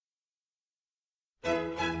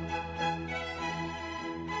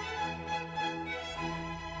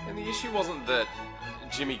issue wasn't that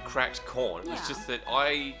Jimmy cracked corn. It was Yeah. just that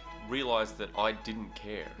I realised that I didn't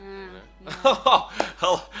care. Yeah.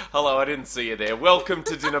 Hello, I didn't see you there. Welcome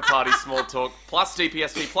to Dinner Party Small Talk plus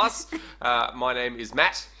DPSV Plus. My name is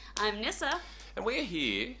Matt. I'm Nissa. And we're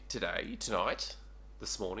here tonight,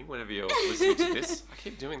 this morning, whenever you're listening to this. I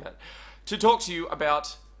keep doing that. To talk to you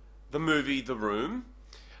about the movie The Room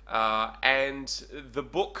and the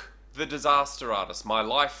book The Disaster Artist, My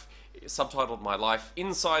Life, subtitled My Life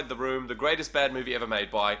Inside the Room, the greatest bad movie ever made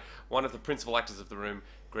by one of the principal actors of The Room,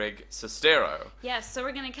 Greg Sestero. Yes, so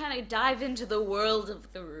we're going to kind of dive into the world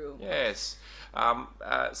of The Room. Yes.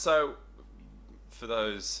 So, for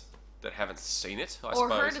those that haven't seen it, I or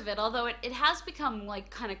suppose. heard of it, although it has become like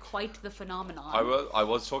kind of quite the phenomenon. I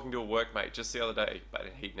was talking to a workmate just the other day, but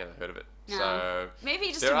he'd never heard of it. No. So Maybe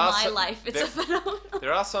just there in are my some- life it's a phenomenon.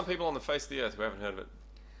 there are some people on the face of the earth who haven't heard of it.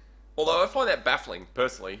 Although I find that baffling,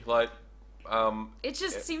 personally. Like, It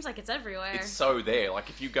just seems like it's everywhere. it's so there. Like,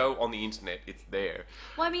 if you go on the internet, it's there.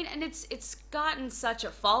 Well, I mean, and it's gotten such a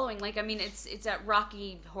following. Like, I mean, it's at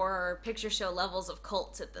Rocky Horror Picture Show levels of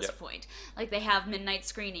cults at this Yep. point. Like, they have midnight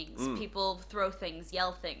screenings. People throw things,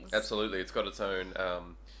 yell things. Absolutely, it's got its own,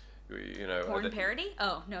 Porn parody?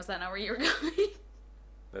 Oh, no, is that not where you were going?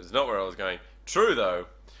 That is not where I was going. True, though.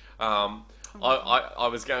 I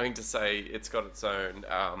was going to say it's got its own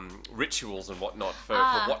rituals and whatnot for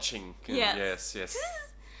watching. Yes. Yes.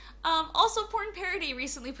 Also, porn parody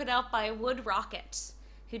recently put out by Wood Rocket,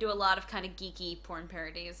 who do a lot of kind of geeky porn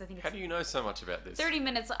parodies. I think How it's do you know so much about this? 30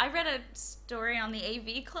 minutes. I read a story on the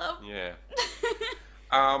AV Club.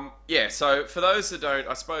 Yeah. So for those that don't,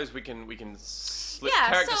 I suppose we can slip Yeah,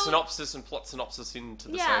 character so- synopsis and plot synopsis into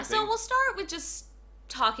the Yeah, same thing. so we'll start with just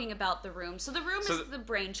talking about The Room. So The Room So is the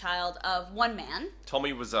brainchild of one man.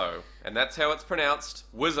 Tommy Wiseau, and that's how it's pronounced,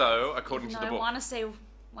 Wiseau, according to No, the I book. want to say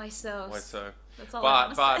why so. Why so? That's all I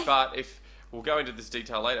want to say. But if we'll go into this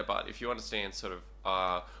detail later, but if you understand sort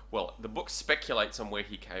of, the book speculates on where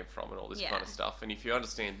he came from and all this Yeah. kind of stuff, and if you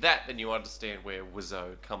understand that, then you understand where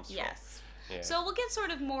Wiseau comes from. Yes. Yeah. So we'll get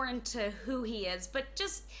sort of more into who he is, but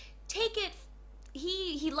just take it.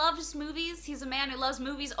 He loves movies. He's a man who loves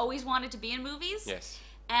movies. Always wanted to be in movies. Yes.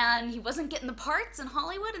 And he wasn't getting the parts in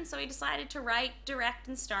Hollywood, and so he decided to write, direct,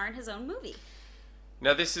 and star in his own movie.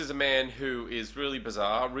 Now, this is a man who is really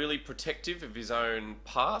bizarre, really protective of his own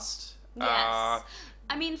past. Yes.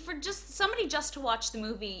 I mean, for just somebody just to watch the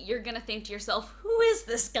movie, you're gonna think to yourself, "Who is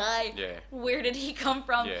this guy? Yeah. Where did he come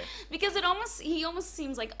from?" Yeah. Because he almost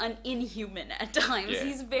seems like an inhuman at times. Yeah.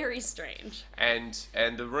 He's very strange. And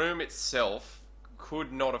The Room itself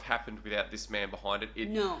could not have happened without this man behind it.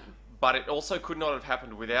 No. But it also could not have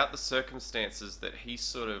happened without the circumstances that he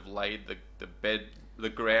sort of laid the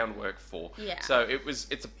groundwork for. Yeah. So it's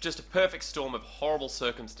just a perfect storm of horrible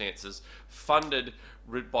circumstances, funded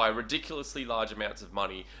by ridiculously large amounts of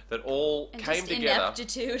money that all And came just together.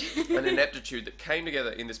 ineptitude. An ineptitude that came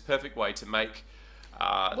together in this perfect way to make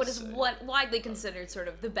What is widely considered sort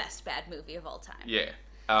of the best bad movie of all time. Yeah.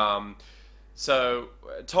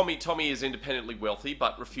 Tommy is independently wealthy,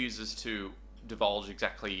 but refuses to divulge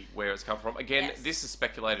exactly where it's come from. Again, Yes. this is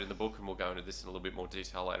speculated in the book, and we'll go into this in a little bit more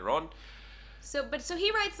detail later on. So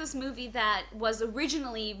he writes this movie that was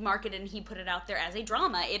originally marketed, and he put it out there as a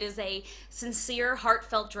drama. It is a sincere,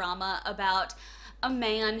 heartfelt drama about a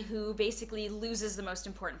man who basically loses the most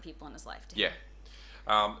important people in his life to him.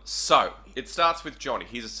 Yeah. So it starts with Johnny.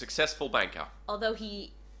 He's a successful banker. Although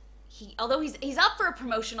he's up for a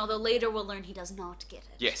promotion, although later we'll learn he does not get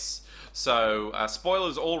it. Yes. So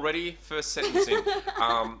spoilers already. First sentence in.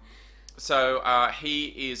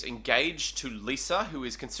 He is engaged to Lisa, who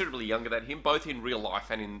is considerably younger than him, both in real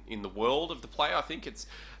life and in the world of the play. I think it's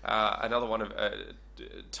another one of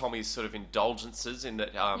Tommy's sort of indulgences in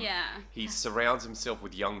that he surrounds himself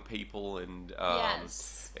with young people and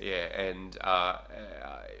Yes.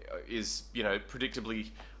 is predictably,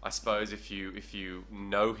 I suppose, if you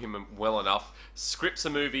know him well enough, scripts a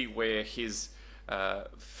movie where his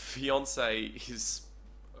fiance is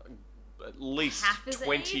at least Half his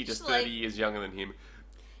 20 to age, 30 like- years younger than him.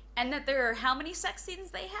 And that there are how many sex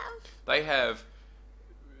scenes they have? They have,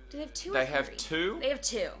 Do they have two? They or have three? two. They have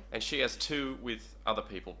two. and she has two with other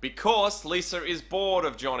people because Lisa is bored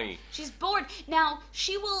of Johnny. She's bored. Now,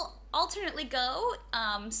 she will alternately go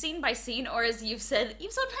scene by scene, or as you've said,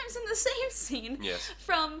 even sometimes in the same scene, Yes.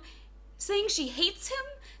 from saying she hates him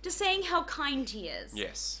to saying how kind he is.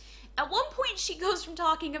 Yes. At one point, she goes from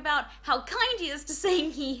talking about how kind he is to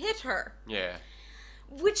saying he hit her, Yeah.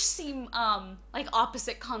 which seem like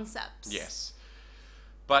opposite concepts. Yes.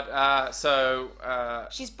 But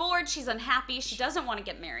She's bored, she's unhappy, she doesn't want to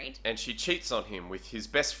get married. and she cheats on him with his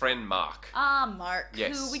best friend Mark. Mark,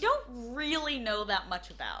 Yes. who we don't really know that much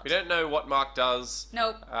about. We don't know what Mark does.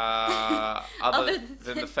 Nope. Other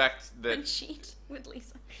than the fact And that cheat with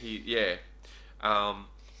Lisa.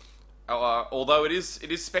 although it is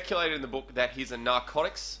speculated in the book that he's a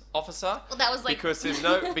narcotics officer. Well, that was like... Because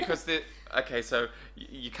okay, so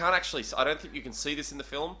you can't actually. I don't think you can see this in the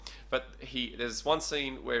film, but there's one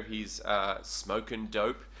scene where he's smoking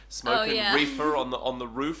reefer on the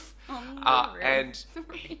roof, and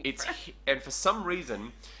and for some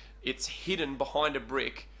reason it's hidden behind a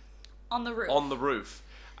brick on the roof.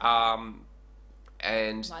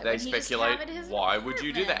 And Why they would he just speculate, have it in his why would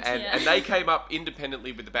you do that? apartment? And they came up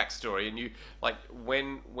independently with the backstory. And you, like,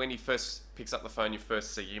 when he first picks up the phone, you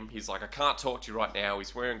first see him, he's like, I can't talk to you right now.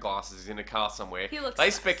 He's wearing glasses. He's in a car somewhere.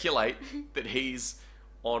 They sus. speculate that he's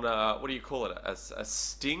on a, what do you call it? A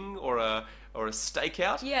sting or a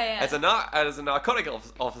stakeout? Yeah. As a narcotic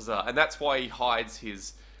officer. And that's why he hides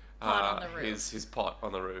his... Pot on the roof. his pot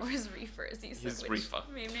on the roof. Or his reefer, as you said. His which reefer.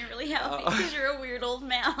 made me really happy, because you're a weird old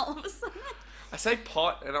man all of a sudden. I say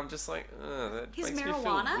pot, and I'm just like, that His makes me feel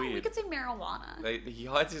marijuana? weird. We could say marijuana. He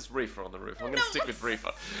hides his reefer on the roof. I'm going to No, stick with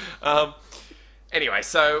that's- reefer. Anyway,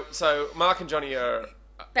 so Mark and Johnny are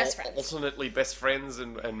Best friends. alternately best friends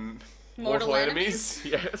and Mortal enemies.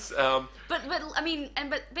 Yes. But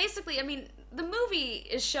basically, the movie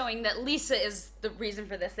is showing that Lisa is the reason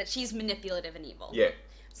for this, that she's manipulative and evil. Yeah.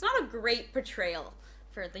 It's not a great portrayal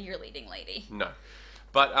for your leading lady. No.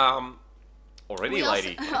 But or any We also-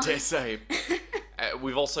 lady, I dare say.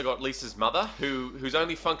 We've also got Lisa's mother, whose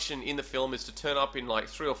only function in the film is to turn up in like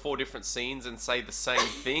 3 or 4 different scenes and say the same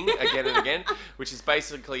thing again and again, which is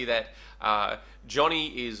basically that Johnny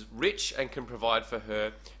is rich and can provide for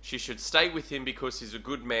her. She should stay with him because he's a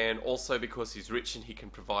good man, also because he's rich and he can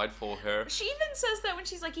provide for her. She even says that when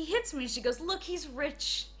she's like, he hits me, she goes, look, he's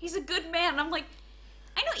rich. He's a good man. And I'm like,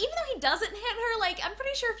 I know, even though he doesn't hit her, like, I'm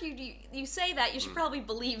pretty sure if you say that, you should probably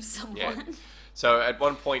believe someone. Yeah. So at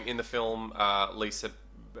one point in the film, Lisa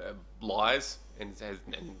lies and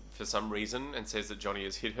for some reason and says that Johnny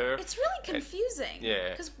has hit her. It's really confusing. Yeah.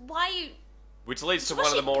 Because why... Which leads to Well,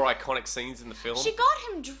 one of the more iconic scenes in the film. She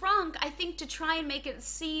got him drunk, I think, to try and make it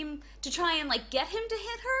seem... To try and, like, get him to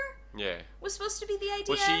hit her? Yeah. Was supposed to be the idea?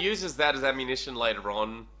 Well, she uses that as ammunition later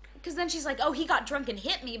on. Because then she's like, oh, he got drunk and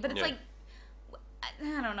hit me. But it's Yeah. like...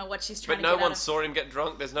 I don't know what she's trying But to no get one out of. saw him get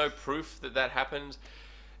drunk. There's no proof that happened.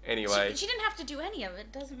 Anyway. She didn't have to do any of it.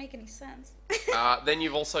 It doesn't make any sense. Then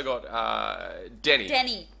you've also got Denny.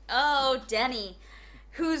 Denny. Oh, Denny.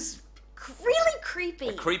 Who's really creepy.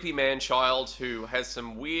 A creepy man-child who has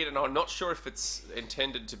some weird, and I'm not sure if it's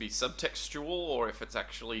intended to be subtextual or if it's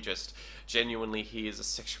actually just genuinely he is a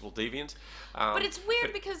sexual deviant. But it's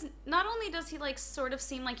weird because not only does he like sort of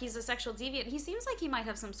seem like he's a sexual deviant, he seems like he might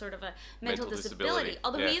have some sort of a mental disability.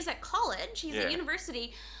 Although yeah. he is at college, he's at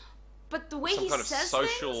university. But the way Some he kind of says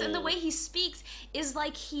social- things and the way he speaks is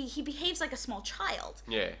like he behaves like a small child.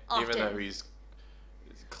 Yeah, often. even though he's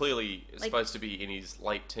clearly supposed to be in his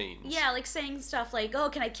late teens. Yeah, like saying stuff like, "Oh,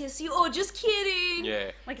 can I kiss you?" "Oh, just kidding."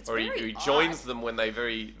 Yeah. Like it's or very he odd. joins them when they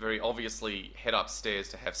very, very obviously head upstairs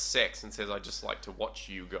to have sex and says, I just like to watch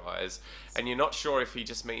you guys. And you're not sure if he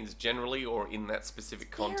just means generally or in that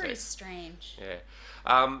specific context. Very strange.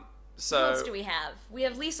 Yeah. So Who else do we have? We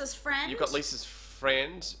have Lisa's friend. you've got Lisa's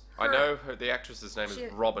friend. I know the actress's name is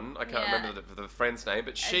Robin. I can't remember the friend's name,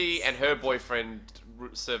 but she and her boyfriend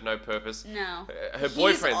serve no purpose. No. Her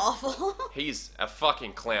boyfriend. He's awful. He's a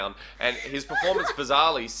fucking clown, and his performance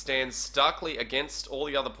bizarrely stands starkly against all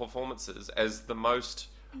the other performances as the most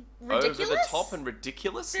over the Ridiculous? top and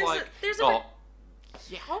ridiculous. There's a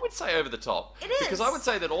yeah, I would say over the top. It is. Because I would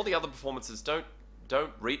say that all the other performances don't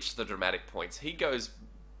reach the dramatic points. He goes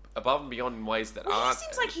above and beyond in ways that Well, aren't. he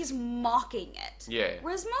seems like he's mocking it. Yeah.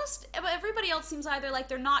 Whereas everybody else seems either like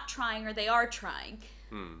they're not trying or they are trying.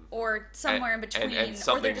 Or somewhere in between, and or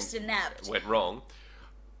something they're just inept. went wrong.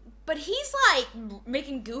 But he's like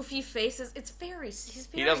making goofy faces. He's very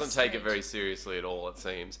He doesn't take it strange. very seriously at all, it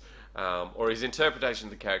seems. Or his interpretation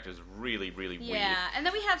of the character is really, really weird. Yeah, and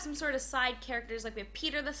then we have some sort of side characters, like we have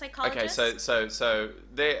Peter the psychologist. Okay, so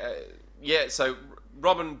there, so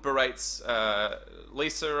Robin berates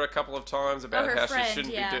Lisa a couple of times about her how friend, she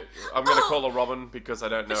shouldn't yeah. be. I'm going to Oh! call her Robin because I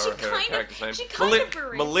don't know But she her kind of- character's name. she kind of berates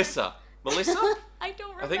her. Melissa. Melissa? I don't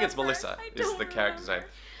remember. I think it's Melissa I is don't the character's name.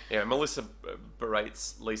 remember. Yeah, Melissa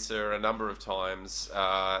berates Lisa a number of times.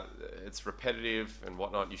 It's repetitive and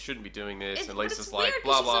whatnot. You shouldn't be doing this. And But Lisa's it's like, weird 'cause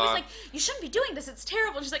blah, she's always blah. like, you shouldn't be doing this, it's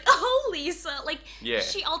terrible. And she's like, oh, Lisa. Like, Yeah.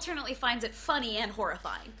 she alternately finds it funny and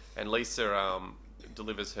horrifying. And Lisa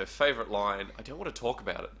delivers her favourite line. I don't want to talk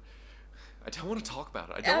about it. I don't want to talk about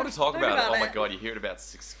it. I Yeah, don't want to talk talk about it. about Oh my it. god, you hear it about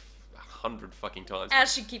 600 fucking times.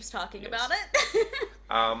 As she keeps talking Yes. about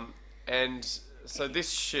it. And so this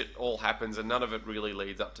shit all happens, and none of it really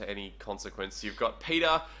leads up to any consequence. You've got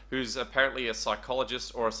Peter, who's apparently a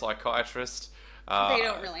psychologist or a psychiatrist. They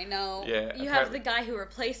don't really know. yeah, You have apparently- the guy who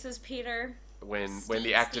replaces Peter when the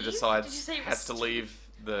Steve? actor Did you decides say it was has to Steve? leave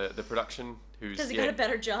the production, who's because he got a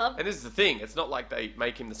better job. And this is the thing, it's not like they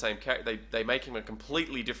make him the same character, they make him a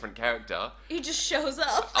completely different character He just shows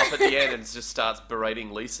up. up at the end and just starts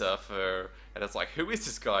berating Lisa for, and it's like, who is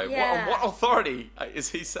this guy? Yeah. What authority is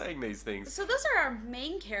he saying these things? So those are our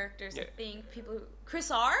main characters, Yeah. being people who... Chris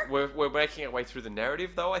R. We're making our way through the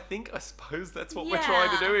narrative, though, I suppose that's what we're Yeah.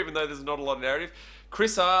 trying to do, even though there's not a lot of narrative.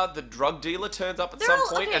 Chris R., the drug dealer, turns up at They're some all-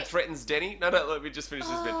 point okay. and threatens Denny. No, let me just finish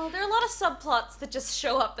this bit. Oh, there are a lot of subplots that just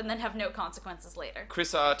show up and then have no consequences later.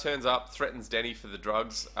 Chris R. turns up, threatens Denny for the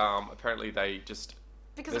drugs. Apparently they just...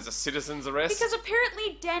 Because There's a citizen's arrest. because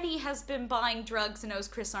apparently Denny has been buying drugs and owes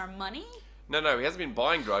Chris R money No, he hasn't been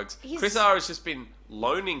buying drugs. He's- Chris R. has just been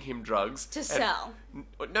loaning him drugs. to and- sell.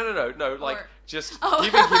 No, like, Or- just Oh.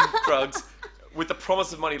 giving him drugs with the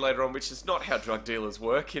promise of money later on, which is not how drug dealers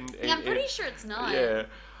work. Yeah, I'm pretty sure it's not. Yeah.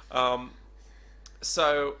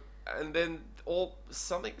 So, and then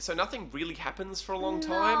so nothing really happens for a long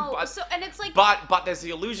time. No, But, so and it's like but there's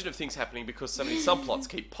the illusion of things happening because so many subplots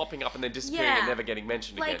keep popping up and then disappearing Yeah. and never getting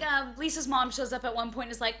mentioned like again. Lisa's mom shows up at one point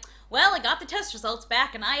and is like, "Well, I got the test results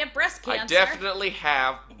back and I have breast I cancer." definitely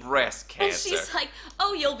have breast and cancer. she's like,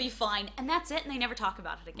 "Oh, you'll be fine," and that's it. And they never talk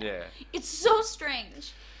about it again. Yeah. It's so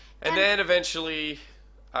strange. And then eventually,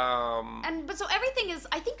 But so everything is,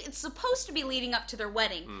 I think it's supposed to be leading up to their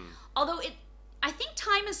wedding. Hmm. Although I think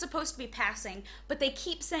time is supposed to be passing, but they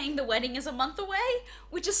keep saying the wedding is a month away,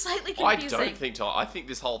 which is slightly I confusing. don't think I think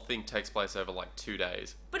this whole thing takes place over like 2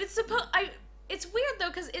 days. But it's it's weird though,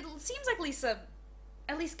 because it seems like Lisa,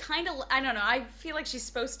 at least kind of, I don't know, I feel like she's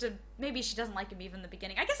supposed to, maybe she doesn't like him even in the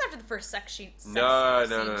beginning. I guess after the first sex scene, No.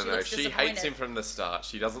 looks She disappointed. hates him from the start.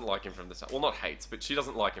 She doesn't like him from the start. Well, not hates, but she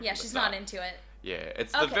doesn't like him Yeah, from the she's start. not into it. Yeah,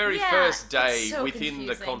 it's the Okay, very yeah, first it's day so within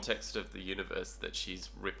the confusing. context of the universe that she's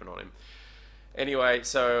ripping on him. Anyway,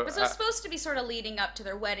 so... But so it's supposed to be sort of leading up to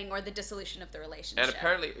their wedding or the dissolution of the relationship. and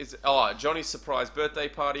apparently, Johnny's surprise birthday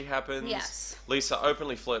party happens. Yes. Lisa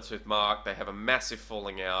openly flirts with Mark. They have a massive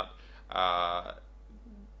falling out.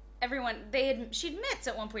 She admits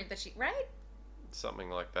at one point that she, right? Something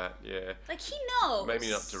like that, yeah. Like, he knows. Maybe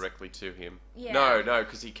not directly to him. Yeah. No,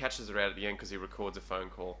 because he catches her out at the end because he records a phone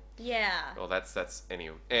call. Yeah. Well, that's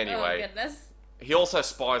anyway. Oh, Anyway, goodness. he also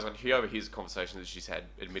spies on. He overhears a conversation that she's had,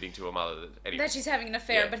 admitting to her mother that. Anyway, That she's having an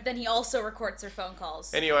affair, Yeah. but then he also records her phone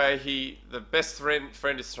calls. Anyway, the best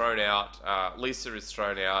friend is thrown out. Lisa is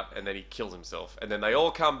thrown out, and then he kills himself. And then they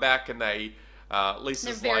all come back, and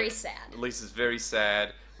Lisa's They're very like, sad. Lisa's very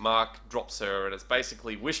sad. Mark drops her, and it's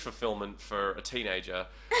basically wish fulfillment for a teenager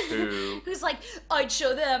who. Who's like, I'd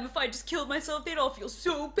show them if I just killed myself, they'd all feel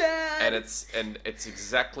so bad. and it's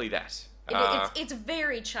exactly that. It's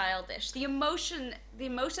very childish. The emotions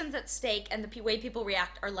at stake and the way people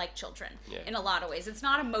react are like children Yeah. in a lot of ways. It's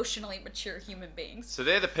not emotionally mature human beings. So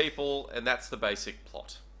they're the people, and that's the basic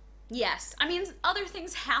plot. Yes, I mean other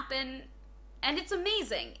things happen, and it's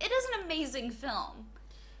amazing. It is an amazing film.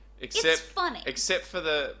 Except, funny. Except for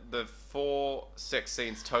the 4 sex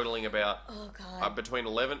scenes totaling about Oh god. between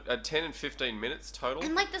 10 and 15 minutes total.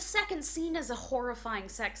 And like the second scene is a horrifying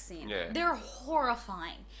sex scene. Yeah. They're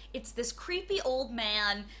horrifying. It's this creepy old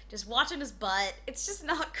man just watching his butt. It's just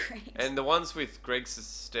not great. And the ones with Greg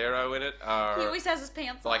Sestero in it are he always has his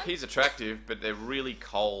pants like on. he's attractive, but they're really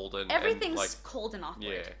cold and Everything's and, like, cold and awkward.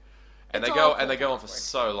 yeah. And It's they all go cold on and for awkward.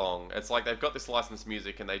 so long. It's like they've got this licensed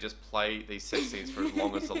music and they just play these sex scenes for as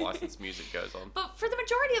long as the licensed music goes on. But for the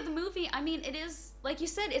majority of the movie, I mean, it is, like you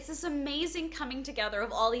said, it's this amazing coming together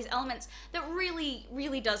of all these elements that really,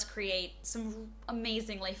 really does create some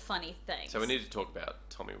amazingly funny things. So we need to talk about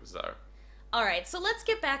Tommy Wiseau. Alright, so let's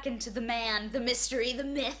get back into the man, the mystery, the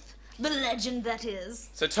myth, the legend that is.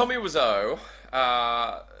 So Tommy Wiseau,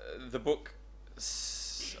 the book.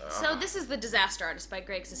 So this is The Disaster Artist by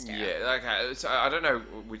Greg Sestero. Yeah, okay. So I don't know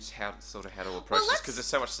how to approach this let's- because there's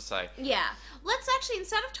so much to say. Yeah. Let's actually,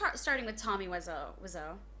 instead of starting with Tommy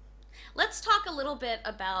Wiseau, let's talk a little bit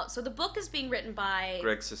about, so the book is being written by,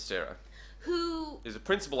 Greg Sestero who, is a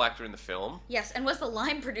principal actor in the film, yes, and was the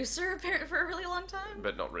line producer apparently for a really long time.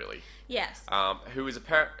 but not really. Yes. Who is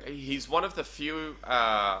he's one of the few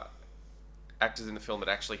actors in the film that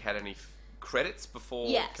actually had any credits before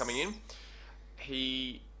Yes. coming in.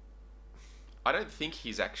 I don't think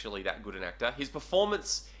he's actually that good an actor. His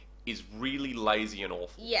performance is really lazy and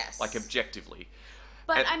awful. Yes. Like, objectively.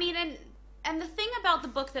 But, And- I mean, and the thing about the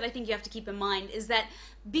book that I think you have to keep in mind is that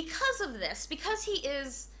because of this, because he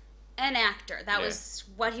is an actor, that was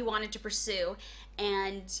what he wanted to pursue,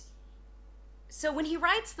 and so when he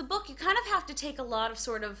writes the book, you kind of have to take a lot of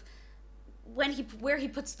sort of where he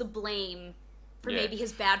puts the blame for maybe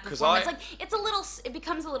his bad 'Cause performance. It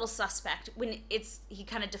becomes a little suspect when he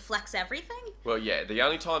kind of deflects everything. Well, yeah, the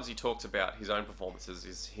only times he talks about his own performances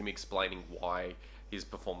is him explaining why his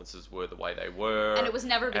performances were the way they were. And it was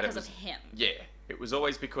never and it because was- of him. Yeah, it was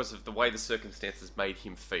always because of the way the circumstances made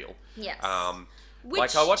him feel. Yes.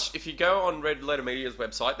 Like I watched, if you go on Red Letter Media's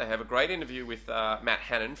website, they have a great interview with Matt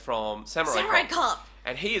Hannon from Samurai Cop.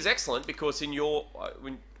 and he is excellent because in your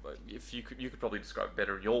if you could probably describe it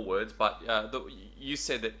better in your words, but you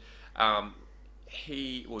said that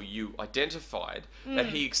you identified that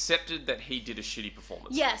he accepted that he did a shitty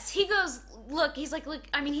performance. Yes, he goes, look,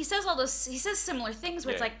 I mean, he says similar things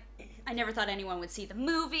where it's Yeah. like, I never thought anyone would see the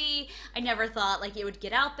movie, I never thought, like, it would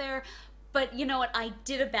get out there, but you know what, I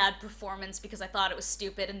did a bad performance because I thought it was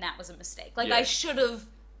stupid and that was a mistake. Like, Yeah. I should have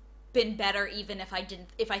been better even if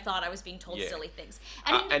I thought I was being told Yeah. silly things.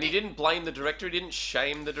 And he didn't blame the director, he didn't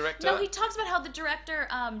shame the director. No, he talks about how the director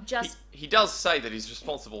He does say that he's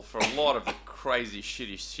responsible for a lot of the crazy,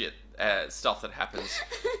 shitty stuff that happens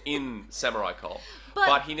in Samurai Cop.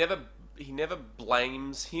 But he never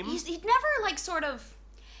blames him. he never, like, sort of...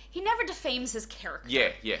 He never defames his character.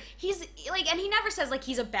 Yeah. He's, like, and he never says, like,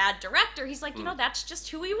 he's a bad director. He's like, you know, that's just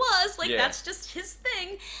who he was. Like, Yeah. that's just his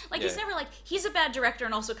thing. Like, he's Yeah. never like, he's a bad director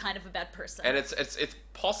and also kind of a bad person. And it's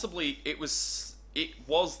possibly, it was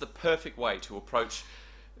the perfect way to approach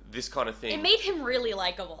this kind of thing. It made him really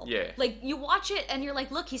likable. Yeah. Like, you watch it and you're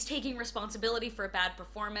like, look, he's taking responsibility for a bad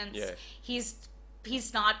performance. Yeah.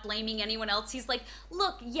 He's not blaming anyone else. He's like,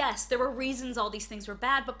 look, yes, there were reasons all these things were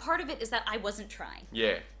bad, but part of it is that I wasn't trying.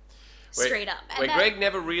 Yeah. Straight up. And Where Greg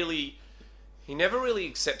never really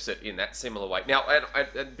accepts it in that similar way. Now,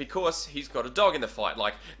 and because he's got a dog in the fight,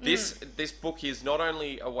 like this book is not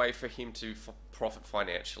only a way for him to profit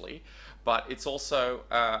financially, but it's also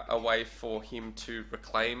a way for him to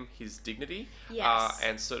reclaim his dignity. Yes.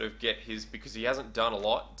 And sort of get because he hasn't done a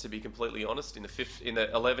lot, to be completely honest, in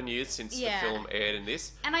the 11 years since the film aired in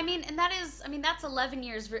this. And that's 11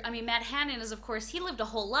 years. I mean, Matt Hannon is, of course, he lived a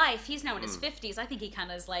whole life. He's now in his 50s. I think he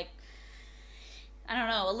kind of is like, I don't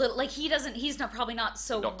know, a little, like, he's probably not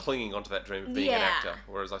so... Not clinging onto that dream of being an actor,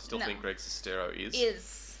 whereas I still think Greg Sestero is.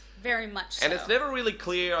 Is, very much so. And it's never really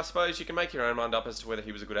clear, I suppose, you can make your own mind up as to whether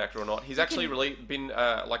he was a good actor or not. He's actually been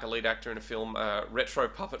like a lead actor in a film, Retro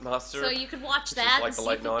Puppet Master. So you could watch which that is like and the see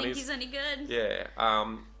late if you 90s. think he's any good.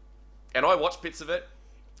 Yeah. And I watched bits of it,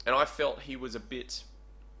 and I felt he was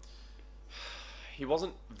he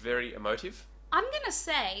wasn't very emotive. I'm gonna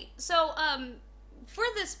say, so, for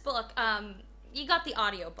this book, you got the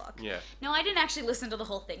audiobook. Yeah. No, I didn't actually listen to the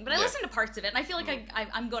whole thing, but I Yeah. listened to parts of it, and I feel like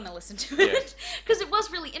I'm going to listen to Yeah. it because it was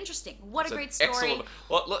really interesting. What It's a an great story! excellent-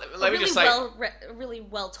 Well, let A me really just say, really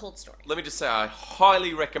well told story. let me just say, I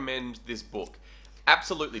highly recommend this book,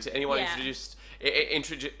 absolutely, to anyone Yeah.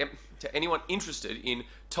 to anyone interested in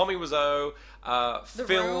Tommy Wiseau,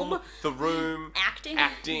 film, Room. The Room, Acting.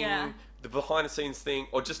 Yeah. the behind the scenes thing,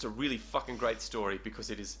 or just a really fucking great story, because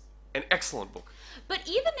it is an excellent book. But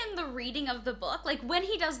even in the reading of the book, like when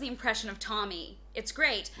he does the impression of Tommy, it's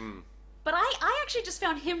great. But I actually just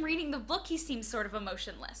found him reading the book, he seems sort of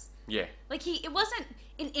emotionless. Yeah. Like it wasn't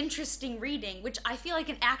an interesting reading, which I feel like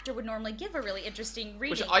an actor would normally give a really interesting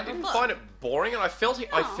reading. Which I of a didn't book. find it boring, and I felt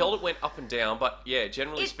No. it went up and down. But yeah,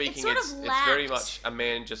 generally It speaking, sort of it's very lacked. much a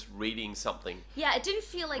man just reading something Yeah, it didn't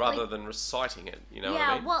feel like rather than reciting it. You know yeah, what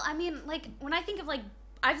I mean? well, I mean, like when I think of like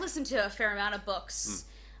I've listened to a fair amount of books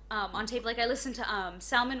on tape. Like I listened to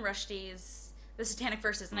Salman Rushdie's The Satanic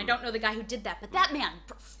Verses, and I don't know the guy who did that, but that man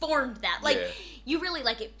performed that. Like Yeah. you really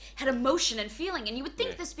like it had emotion and feeling, and you would think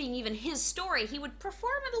Yeah. this being even his story, he would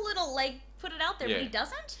perform it a little, like put it out there, Yeah. but he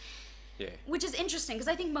doesn't. Yeah. Which is interesting because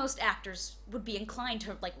I think most actors would be inclined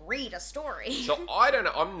to like read a story. So I don't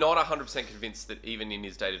know. I'm not 100% convinced that even in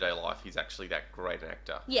his day-to-day life, he's actually that great an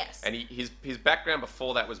actor. Yes. And his background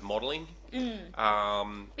before that was modelling.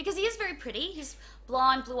 Because he is very pretty. He's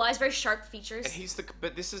blonde, blue eyes, very sharp features. And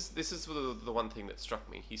but this is the one thing that struck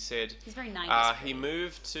me. He said He's very 90s he pretty.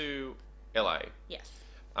 moved to LA Yes.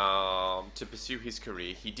 to pursue his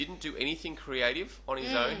career. He didn't do anything creative on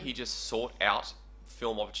his own. He just sought out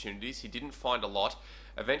film opportunities. He didn't find a lot.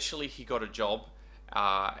 Eventually, he got a job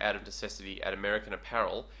out of necessity at American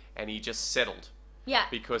Apparel, and he just settled. Yeah.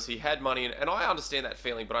 Because he had money, and I understand that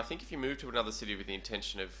feeling, but I think if you move to another city with the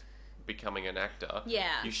intention of becoming an actor,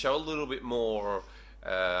 Yeah. you show a little bit more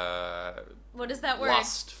what is that word?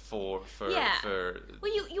 lust for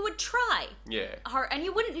Well, you would try. Yeah. Hard, and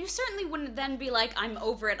you certainly wouldn't then be like, I'm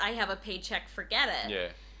over it, I have a paycheck, forget it. Yeah.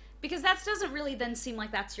 Because that doesn't really then seem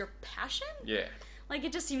like that's your passion. Yeah. Like,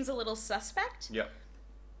 it just seems a little suspect. Yep.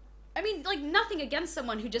 I mean, like, nothing against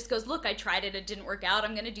someone who just goes, look, I tried it, it didn't work out,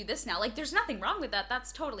 I'm gonna do this now. Like, there's nothing wrong with that,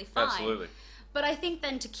 that's totally fine. Absolutely. But I think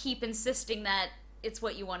then to keep insisting that it's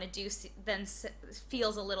what you want to do then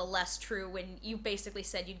feels a little less true when you basically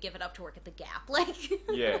said you'd give it up to work at the Gap. Like,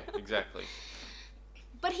 yeah, exactly.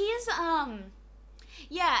 But he is,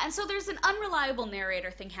 yeah, and so there's an unreliable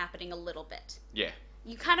narrator thing happening a little bit. Yeah.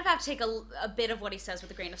 You kind of have to take a bit of what he says with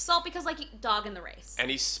a grain of salt because, like, dog in the race. And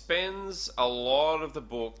he spends a lot of the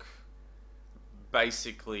book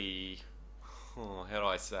basically, how do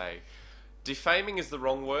I say, defaming is the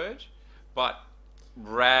wrong word, but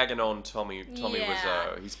ragging on Tommy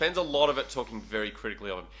Wiseau. He spends a lot of it talking very critically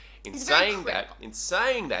of him. In saying that,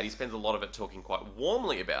 he spends a lot of it talking quite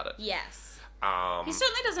warmly about it. Yes. He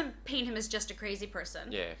certainly doesn't paint him as just a crazy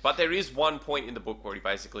person. Yeah, but there is one point in the book where he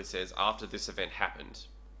basically says, after this event happened,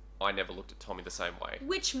 I never looked at Tommy the same way.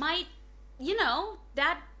 Which might,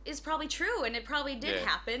 that is probably true, and it probably did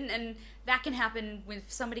happen, and that can happen when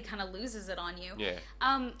somebody kind of loses it on you. Yeah.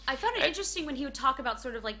 I found it interesting when he would talk about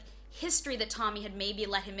sort of like history that Tommy had maybe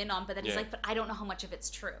let him in on, but then he's like, but I don't know how much of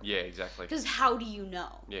it's true. Yeah, exactly. Because how do you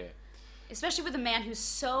know? Yeah. Especially with a man who's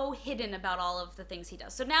so hidden about all of the things he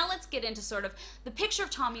does. So now let's get into sort of the picture of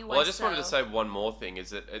Tommy Wiseau. Well, I just wanted to say one more thing,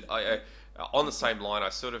 is that I on the same line, I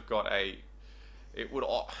sort of got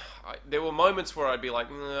there were moments where I'd be like,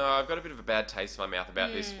 no, I've got a bit of a bad taste in my mouth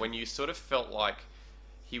about this, when you sort of felt like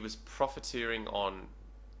he was profiteering on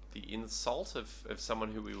the insult of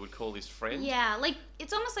someone who we would call his friend. Yeah, like,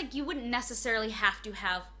 it's almost like you wouldn't necessarily have to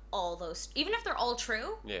have all those, even if they're all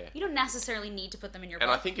true, you don't necessarily need to put them in your book.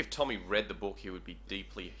 And I think if Tommy read the book, he would be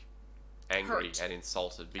deeply angry and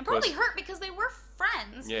insulted. And probably hurt because they were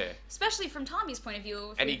friends. Yeah. Especially from Tommy's point of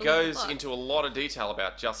view. And he goes into a lot of detail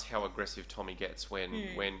about just how aggressive Tommy gets when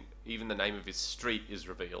even the name of his street is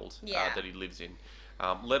revealed that he lives in.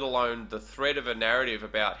 Let alone the thread of a narrative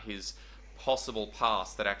about his possible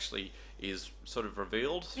past that actually is sort of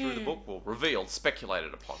revealed through the book. Well, revealed,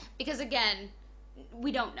 speculated upon. Because again,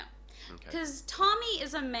 we don't know. Because Tommy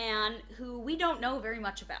is a man who we don't know very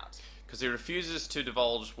much about. Because he refuses to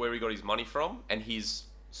divulge where he got his money from, and he's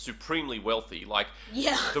supremely wealthy. Like,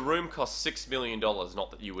 the room cost $6 million,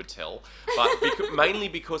 not that you would tell, but mainly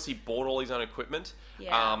because he bought all his own equipment.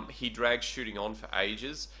 He dragged shooting on for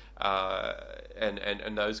ages,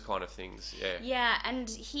 and those kind of things. Yeah, and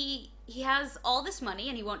he has all this money,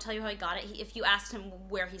 and he won't tell you how he got it. If you asked him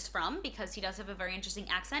where he's from, because he does have a very interesting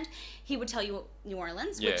accent, he would tell you New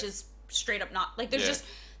Orleans, which is straight up not, like,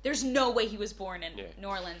 there's no way he was born in New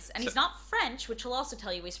Orleans. And he's not French, which he'll also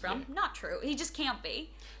tell you he's from. Not true. He just can't be.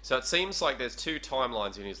 So it seems like there's two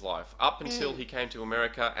timelines in his life, up until he came to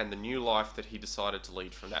America and the new life that he decided to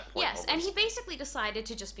lead from that point Yes, onwards. and he basically decided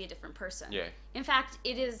to just be a different person. Yeah. In fact,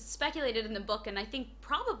 it is speculated in the book, and I think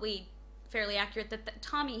probably fairly accurate, that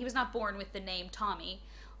Tommy, he was not born with the name Tommy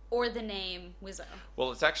or the name Wiseau.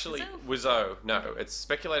 Well, it's actually Wiseau. No, it's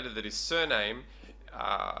speculated that his surname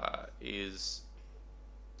is...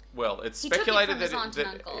 Well, it's speculated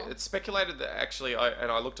it's speculated that actually,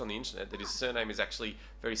 I looked on the internet, that his surname is actually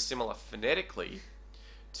very similar phonetically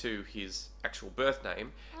to his actual birth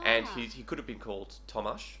name, and he could have been called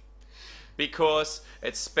Tomasz, because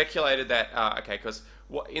it's speculated that because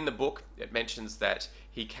in the book it mentions that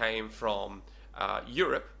he came from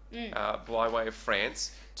Europe by way of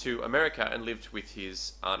France to America and lived with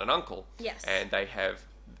his aunt and uncle. Yes, and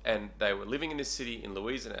they were living in this city in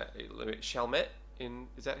Louisiana, Chalmette.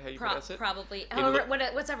 Is that how you pronounce it? Probably.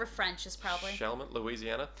 Whatever French is probably. Chalmette,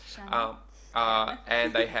 Louisiana.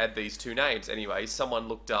 And they had these two names. Anyway, someone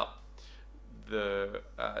looked up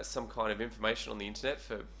some kind of information on the internet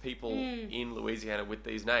for people in Louisiana with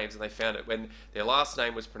these names, and they found it when their last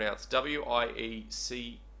name was pronounced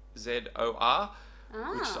Wieczor,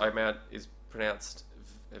 which I imagine is pronounced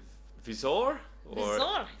Wizeau.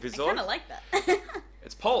 I kind of like that.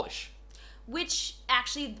 It's Polish. Which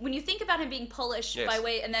actually, when you think about him being Polish by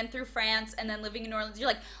way, and then through France, and then living in New Orleans, you're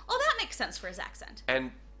like, oh, that makes sense for his accent.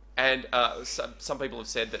 And some people have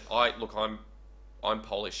said that I'm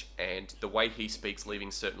Polish, and the way he speaks, leaving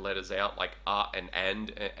certain letters out, like and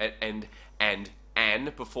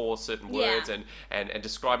before certain words, and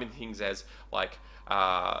describing things as like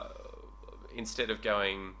instead of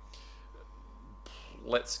going,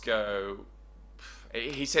 let's go.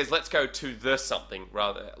 He says, let's go to the something,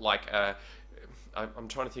 rather, like, I'm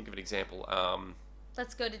trying to think of an example.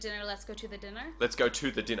 Let's go to dinner. Let's go to the dinner. Let's go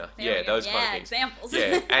to the dinner. There we Yeah, go. those kind of things. Examples.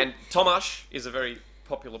 Yeah, and Tomasz is a very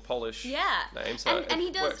popular Polish name. So and he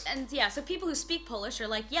it does, works. and yeah. So people who speak Polish are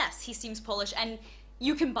like, yes, he seems Polish, and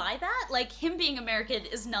you can buy that. Like him being American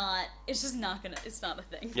is not. It's just not gonna. It's not a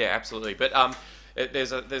thing. Yeah, absolutely. But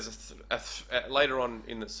there's later on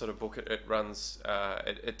in the sort of book, it runs.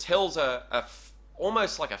 It tells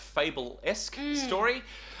almost like a fable-esque story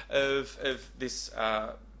of this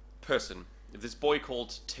person, this boy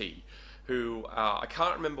called T, who I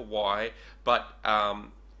can't remember why, but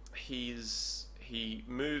he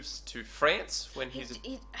moves to France when he's.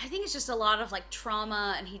 I think it's just a lot of like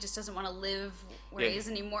trauma, and he just doesn't want to live where he is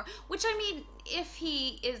anymore. Which I mean, if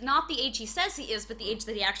he is not the age he says he is, but the age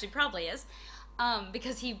that he actually probably is,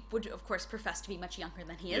 because he would of course profess to be much younger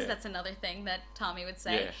than he is. That's another thing that Tommy would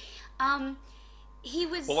say. He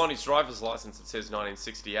was on his driver's license it says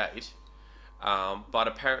 1968. But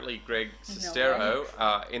apparently Greg Sestero,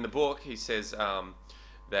 in the book, he says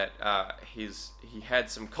that he had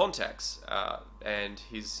some contacts, and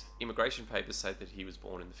his immigration papers say that he was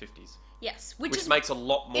born in the 50s. Yes, which makes a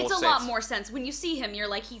lot more sense. It's a lot more sense. When you see him, you're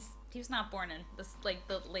like, he was not born in the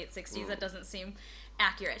late 60s. That doesn't seem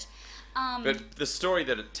accurate. But the story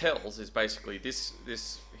that it tells is basically this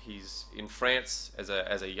he's in France as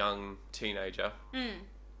a young teenager.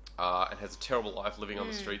 And has a terrible life living on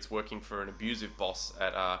the streets, working for an abusive boss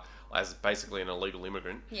as basically an illegal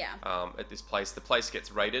immigrant. At this place, the place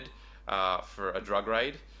gets raided for a drug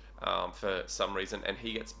raid for some reason, and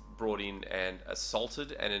he gets brought in and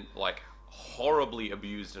assaulted and like horribly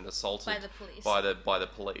abused and assaulted by the police. By the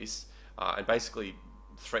police, and basically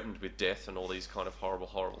threatened with death and all these kind of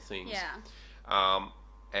horrible things.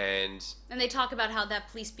 And they talk about how that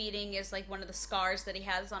police beating is like one of the scars that he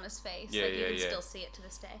has on his face. You can still see it to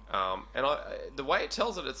this day. And the way it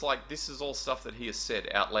tells it, it's like this is all stuff that he has said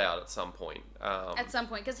out loud at some point.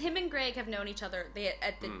 Because him and Greg have known each other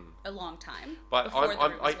a long time. But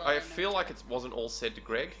I feel like it wasn't all said to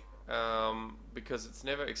Greg. Because it's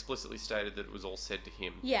never explicitly stated that it was all said to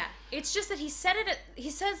him. Yeah, it's just that he said it. He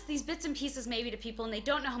says these bits and pieces maybe to people, and they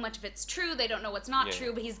don't know how much of it's true. They don't know what's not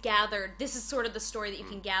true. But he's gathered. This is sort of the story that you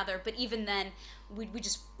can gather. But even then, we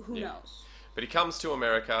just who knows. But he comes to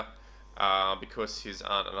America because his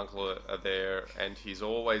aunt and uncle are there, and he's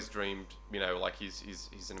always dreamed. Like he's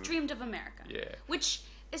dreamed of America. Yeah. Which,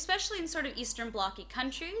 especially in sort of Eastern Blocky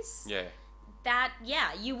countries. Yeah. That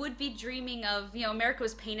you would be dreaming of. America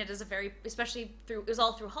was painted as it was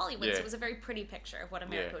all through Hollywood, so it was a very pretty picture of what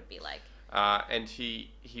America would be like. And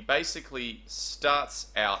he basically starts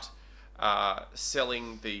out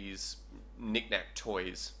selling these knick-knack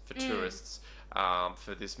toys for tourists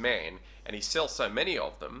for this man, and he sells so many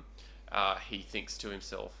of them, he thinks to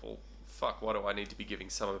himself, well, fuck, why do I need to be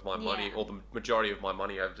giving some of my money, or the majority of my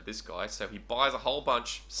money over to this guy? So he buys a whole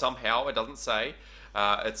bunch, somehow, it doesn't say.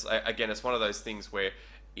 It's one of those things where,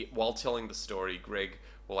 while telling the story, Greg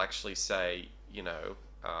will actually say,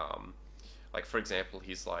 like for example,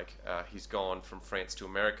 he's like, he's gone from France to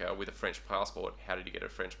America with a French passport. How did he get a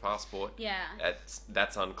French passport? Yeah.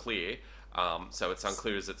 That's unclear. So it's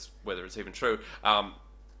unclear whether it's even true.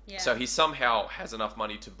 So he somehow has enough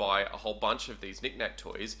money to buy a whole bunch of these knick-knack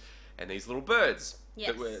toys and these little birds.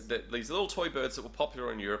 Yes. These little toy birds that were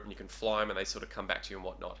popular in Europe, and you can fly them and they sort of come back to you and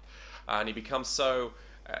whatnot. And he becomes so...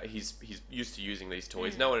 he's used to using these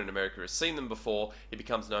toys. No one in America has seen them before. He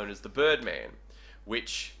becomes known as the Birdman,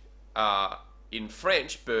 which in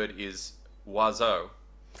French, bird is oiseau.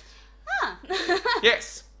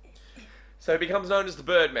 Yes. So he becomes known as the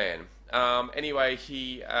Birdman. Anyway,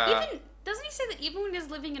 he... Doesn't he say that even when he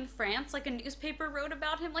was living in France, like a newspaper wrote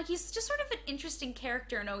about him? Like he's just sort of an interesting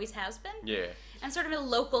character and always has been. Yeah. And sort of a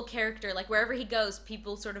local character. Like wherever he goes,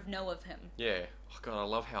 people sort of know of him. Yeah. Oh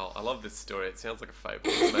God, I love this story. It sounds like a fable.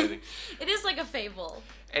 It's amazing. It is like a fable.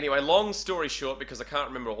 Anyway, long story short, because I can't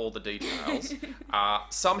remember all the details,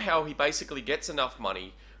 somehow he basically gets enough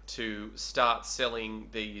money to start selling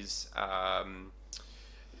these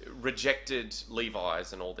rejected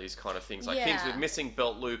Levi's and all these kind of things, like things with missing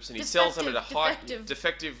belt loops, and he sells them at a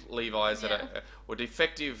defective Levi's or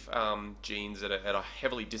defective jeans at a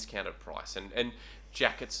heavily discounted price, and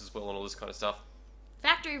jackets as well, and all this kind of stuff.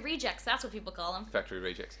 Factory rejects, that's what people call them. Factory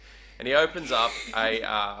rejects. And he opens up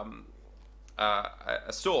a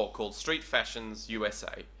store called Street Fashions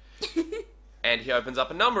USA. And he opens up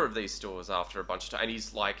a number of these stores after a bunch of time. And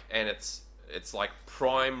he's like, and it's like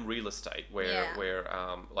prime real estate where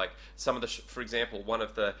like some of the, for example, one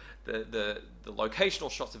of the locational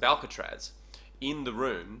shots of Alcatraz in the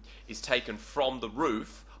room is taken from the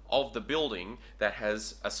roof of the building that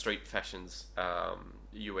has a Street Fashions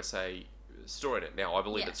USA store in it. Now, I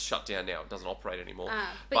believe Yes. it's shut down now. It doesn't operate anymore.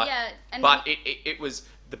 But yeah, and but it was,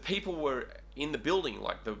 the people were in the building,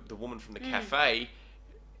 like the woman from the cafe,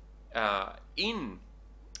 in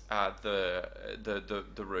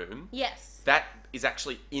the room. Yes. That is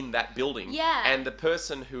actually in that building. Yeah. And the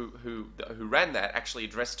person who ran that actually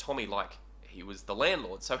addressed Tommy like he was the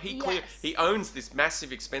landlord. So he Yes. he owns this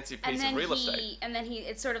massive, expensive piece of real estate. And then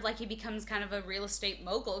it's sort of like he becomes kind of a real estate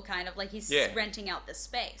mogul, kind of like he's Yeah. renting out this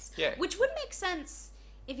space. Yeah. Which would make sense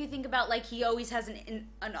if you think about, like, he always has an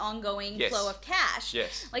ongoing Yes. flow of cash.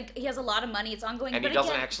 Yes. Like, he has a lot of money, it's ongoing. And but he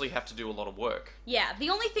doesn't again, actually have to do a lot of work. Yeah, the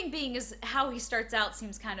only thing being is how he starts out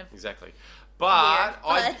seems kind of... Exactly. But,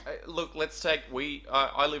 Weird, look, let's take,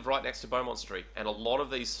 I live right next to Beaumont Street, and a lot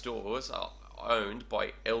of these stores are owned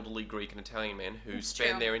by elderly Greek and Italian men who That's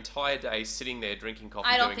spend true. their entire day sitting there drinking coffee,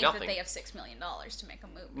 I don't doing think nothing. that they have $6 million to make a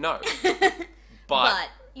move. No. But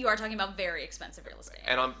you are talking about very expensive real estate.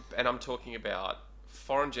 And I'm talking about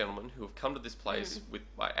foreign gentlemen who have come to this place with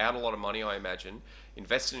out a lot of money, I imagine,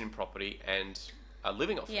 invested in property and are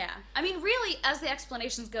living off it. Yeah. I mean, really, as the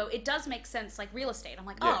explanations go, it does make sense, like real estate. I'm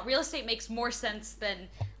like, Yeah. oh, real estate makes more sense than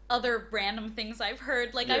other random things I've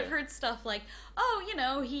heard. Like, Yeah. I've heard stuff like, oh, you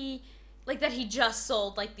know, he just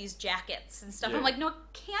sold, like, these jackets and stuff. Yeah. I'm like, no, it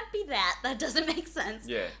can't be that. That doesn't make sense.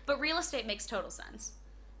 Yeah. But real estate makes total sense.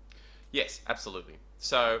 Yes, absolutely.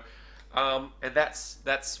 So, and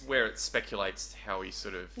that's where it speculates how he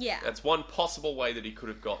sort of... Yeah. That's one possible way that he could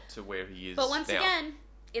have got to where he is But once now. again,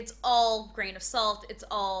 it's all grain of salt.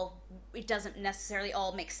 It doesn't necessarily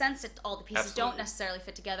all make sense. All the pieces Absolutely. don't necessarily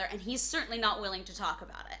fit together. And he's certainly not willing to talk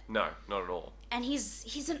about it. No, not at all. And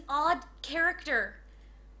he's an odd character.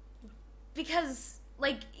 Because,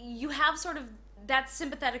 like, you have sort of that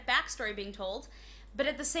sympathetic backstory being told, but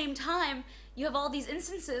at the same time, you have all these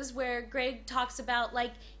instances where Greg talks about,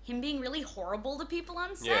 like, him being really horrible to people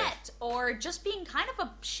on set, Yeah. or just being kind of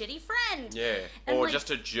a shitty friend. Yeah. And, Or like- just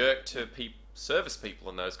a jerk to service people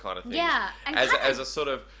and those kind of things. Yeah, and As, kinda- as a sort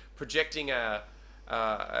of projecting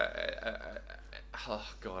oh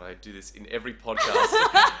god, I do this in every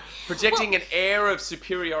podcast. Projecting an air of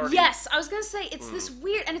superiority. Yes, I was gonna say, it's Hmm. this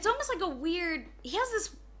weird, and it's almost like a weird, he has this,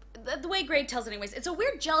 the way Greg tells it anyways, it's a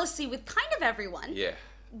weird jealousy with kind of everyone. Yeah.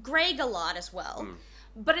 Greg a lot as well.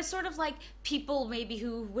 But it's sort of like people maybe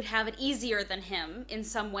who would have it easier than him in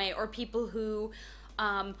some way, or people who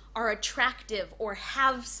are attractive or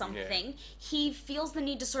have something. He feels the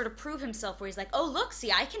need to sort of prove himself, where he's like, oh, look,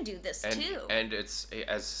 see, I can do this too. And it's,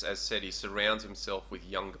 as said, he surrounds himself with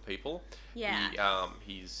younger people. Yeah.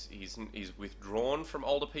 He's withdrawn from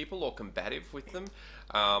older people or combative with them.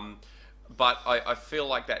 But I feel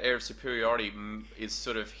like that air of superiority is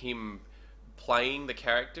sort of him playing the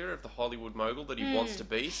character of the Hollywood mogul that he wants to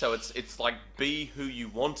be. So it's like, be who you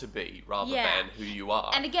want to be rather than who you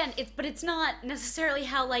are. And again, it's not necessarily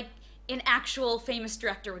how, like, an actual famous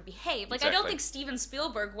director would behave. Like, I don't Exactly. think Steven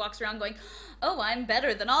Spielberg walks around going, oh, I'm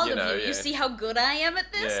better than all You of know, you. yeah. You see how good I am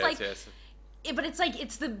at this? Yes, like, yes. But it's like,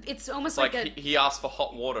 it's almost Like like a... he asked for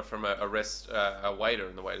hot water from a waiter,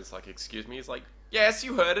 and the waiter's like, "Excuse me." He's like, "Yes,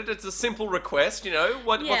 you heard it. It's a simple request. You know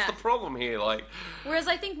what's Yeah. the problem here?" Like, Whereas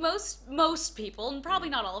I think most people, and probably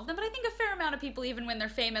not all of them, but I think a fair amount of people, even when they're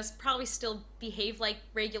famous, probably still behave like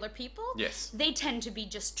regular people. Yes. They tend to be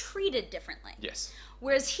just treated differently. yes,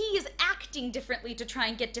 Whereas he is acting differently to try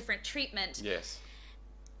and get different treatment. yes,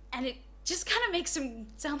 And it just kind of makes him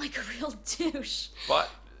sound like a real douche. but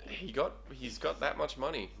he's got that much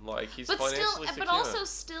money. Like, he's But financially still, secure. but also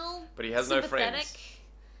still But he has no sympathetic friends.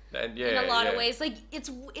 And in a lot of ways. Like, it's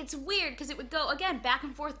weird because it would go, again, back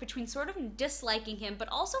and forth between sort of disliking him, but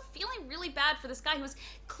also feeling really bad for this guy who was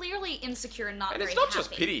clearly insecure and not And very it's not happy.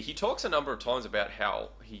 just pity. He talks a number of times about how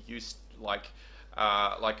he used, like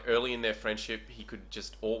early in their friendship, he could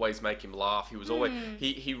just always make him laugh. He was always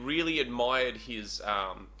he really admired his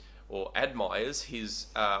or admires his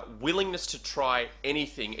willingness to try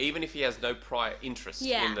anything, even if he has no prior interest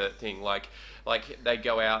in the thing. Like they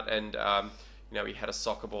go out and he had a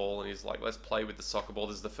soccer ball and he's like, let's play with the soccer ball.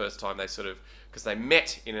 This is the first time they sort of, because they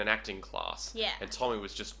met in an acting class. Yeah. And Tommy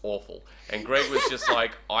was just awful. And Greg was just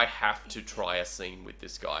like, I have to try a scene with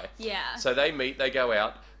this guy. Yeah. So they meet, they go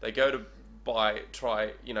out, they go to buy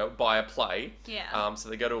a play. Yeah. So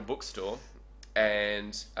they go to a bookstore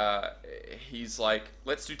and he's like,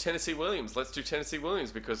 let's do Tennessee Williams,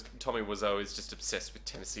 because Tommy was always just obsessed with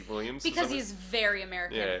Tennessee Williams. Because he's very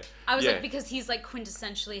American. Yeah. I was Yeah. like, because he's like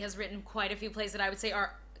quintessentially has written quite a few plays that I would say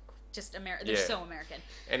are just American. They're Yeah. so American.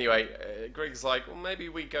 Anyway, Greg's like, well, maybe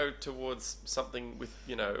we go towards something with,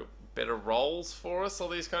 better roles for us, all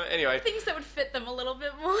these kind of... Anyway, Things that would fit them a little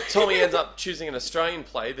bit more. Tommy ends up choosing an Australian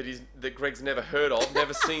play that Greg's never heard of,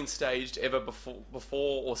 never seen staged ever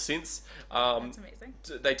before or since. That's amazing.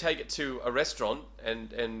 They take it to a restaurant,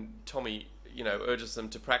 and Tommy, urges them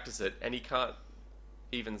to practice it, and he can't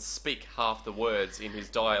even speak half the words in his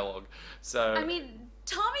dialogue. So I mean,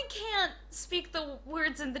 Tommy can't speak the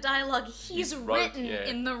words in the dialogue he's wrote, written yeah.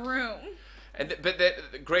 in the room. But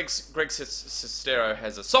Greg Sestero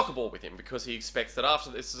has a soccer ball with him because he expects that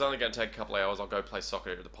after this is only going to take a couple of hours, I'll go play soccer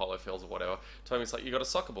at the polo fields or whatever. Tommy's like, you got a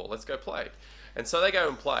soccer ball, let's go play. And so they go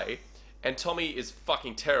and play, and Tommy is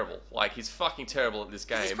fucking terrible. Like, he's fucking terrible at this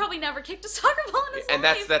game. He's probably never kicked a soccer ball in his And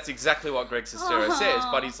life. that's exactly what Greg Sestero says,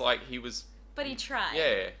 but he's like, But he tried.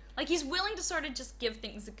 Yeah. Like, he's willing to sort of just give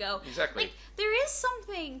things a go. Exactly. Like, there is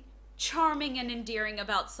something charming and endearing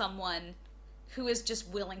about someone who is just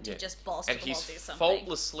willing to just balls to and the wall he's do something.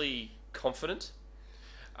 faultlessly confident.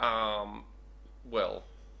 Well,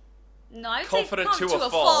 No, I'd confident say to a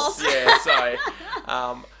fault. Yeah, sorry.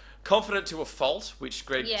 Confident to a fault, which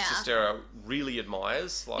Greg Yeah. Sestero really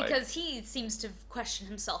admires. Like, because he seems to question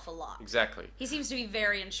himself a lot. exactly. He seems to be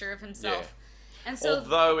very unsure of himself. Yeah. And so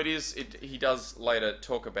Although he does later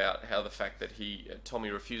talk about how the fact that Tommy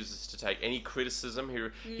refuses to take any criticism.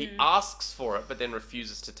 He asks for it, but then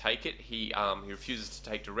refuses to take it. He refuses to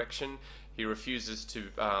take direction. He refuses to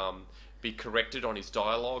be corrected on his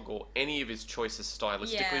dialogue or any of his choices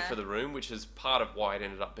stylistically Yeah. for the room, which is part of why it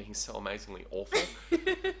ended up being so amazingly awful.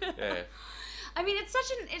 Yeah. I mean,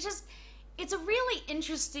 it's a really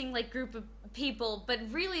interesting group of people, but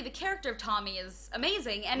really the character of Tommy is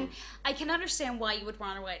amazing, and I can understand why you would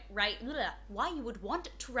want to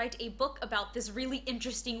write a book about this really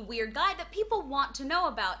interesting, weird guy that people want to know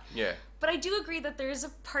about. Yeah. But I do agree that there is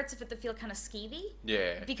parts of it that feel kind of skeevy.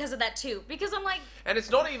 Yeah. Because of that too. Because I'm like, And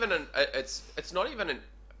it's not even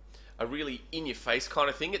a really in-your-face kind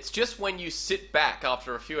of thing. It's just when you sit back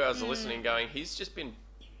after a few hours of listening going, he's just been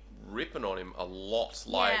ripping on him a lot.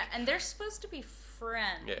 Like, yeah, and they're supposed to be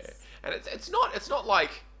friends. yeah. And it's not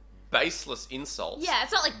like baseless insults. Yeah,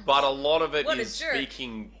 it's not like, But a lot of it what a is jerk.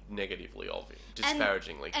 speaking negatively of him,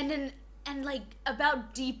 disparagingly. And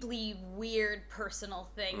about deeply weird personal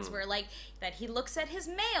things where that he looks at his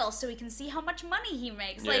mail so he can see how much money he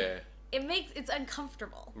makes. Yeah. It's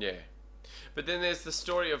uncomfortable. Yeah. But then there's the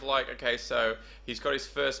story of okay, so he's got his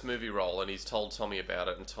first movie role and he's told Tommy about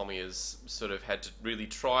it, and Tommy has sort of had to really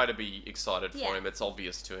try to be excited for Yeah. him. It's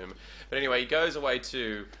obvious to him. But anyway, he goes away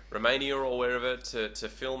to Romania or wherever to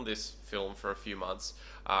film this film for a few months.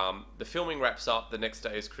 The filming wraps up. The next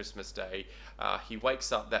day is Christmas Day. He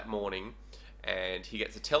wakes up that morning and he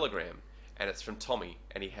gets a telegram, and it's from Tommy,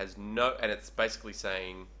 and and it's basically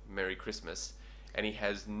saying Merry Christmas. And he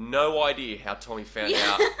has no idea how Tommy found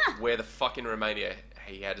out where the fuck in Romania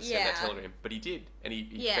he had to send that telegram. But he did. And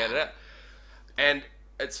he found it out. And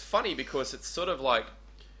it's funny because it's sort of like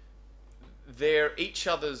they're each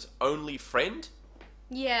other's only friend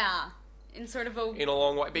Yeah. In sort of in a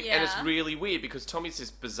long way. And it's Yeah. really weird because Tommy's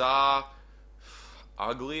this bizarre,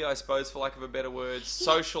 ugly, I suppose, for lack of a better word,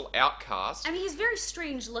 social outcast. I mean, he's very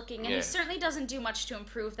strange looking, and Yeah. he certainly doesn't do much to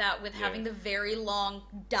improve that with Yeah. having the very long,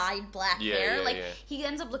 dyed black Yeah, hair. yeah, yeah. He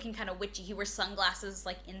ends up looking kind of witchy. He wears sunglasses,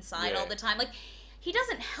 inside Yeah. all the time. He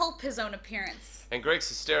doesn't help his own appearance. And Greg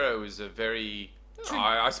Sestero is a very,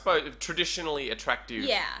 I suppose, traditionally attractive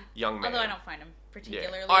young man. Although I don't find him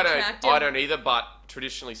particularly I attractive. don't either, but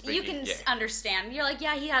traditionally speaking, You can understand. You're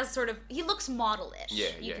he has he looks model-ish. Yeah,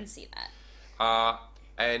 You yeah. can see that.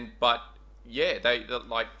 They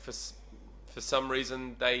for some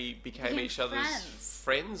reason they became Became each other's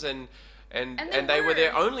friends and they they were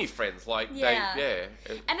their were. only friends.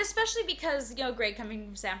 And especially because, Greg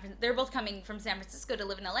coming from they're both coming from San Francisco to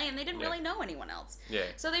live in LA, and they didn't Yeah. really know anyone else. Yeah.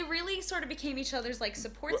 So they really sort of became each other's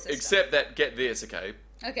support system. Except that, get this, okay,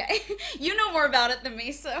 Okay. You know more about it than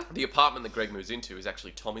me, so. the apartment that Greg moves into is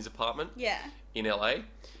actually Tommy's apartment Yeah. in LA,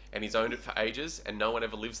 and he's owned it for ages, and no one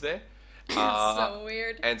ever lives there. That's so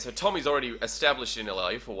weird. And so Tommy's already established in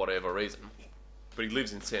LA for whatever reason, but he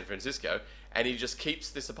lives in San Francisco, and he just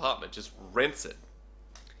keeps this apartment, just rents it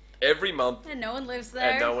every month, And no one lives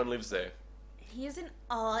there. and no one lives there. He is an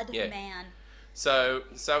odd Yeah. man. So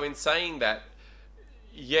in saying that,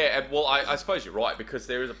 yeah, well, I suppose you're right, because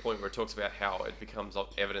there is a point where it talks about how it becomes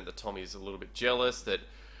evident that Tommy is a little bit jealous, that,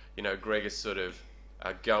 Greg is sort of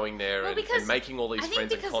going there Well, and making all these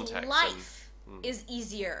friends and contacts. because life is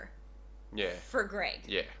easier Yeah, for Greg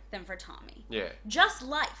yeah, than for Tommy. yeah. Just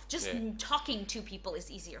life, just Yeah. talking to people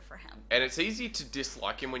is easier for him. And it's easy to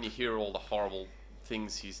dislike him when you hear all the horrible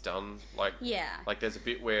things he's done. Yeah. Like there's a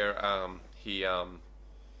bit where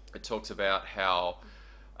it talks about how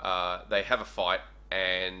they have a fight,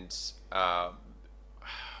 and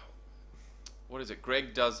what is it?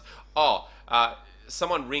 Greg does.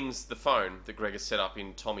 Someone rings the phone that Greg has set up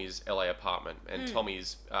in Tommy's LA apartment, and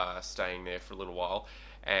Tommy's staying there for a little while.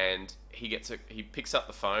 And he picks up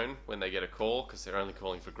the phone when they get a call, because they're only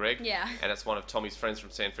calling for Greg. Yeah. And it's one of Tommy's friends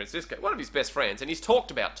from San Francisco, one of his best friends, and he's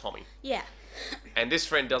talked about Tommy. Yeah. And this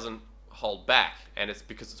friend doesn't hold back, and it's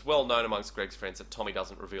because it's well known amongst Greg's friends that Tommy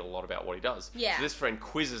doesn't reveal a lot about what he does. Yeah. So this friend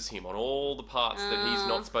quizzes him on all the parts that he's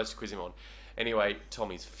not supposed to quiz him on. Anyway,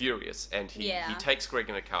 Tommy's furious, and he takes Greg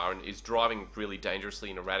in a car and is driving really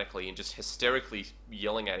dangerously and erratically and just hysterically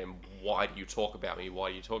yelling at him, "Why do you talk about me?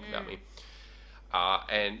 Why do you talk about me?"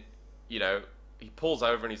 And, you know, he pulls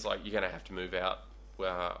over and he's like, "You're going to have to move out.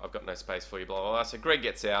 I've got no space for you, blah, blah, blah." So Greg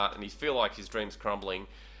gets out, and he feels like his dream's crumbling,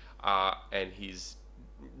 and he's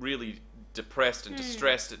really depressed and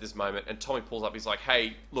distressed at this moment. And Tommy pulls up, he's like,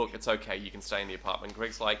 "Hey, look, it's okay, you can stay in the apartment."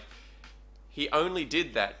 Greg's like, he only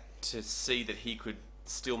did that to see that he could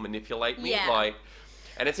still manipulate me. Yeah.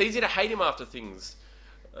 And it's easy to hate him after things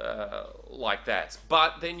like that.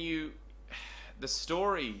 But then the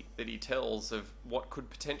story that he tells of what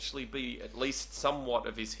could potentially be at least somewhat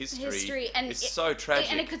of his history is so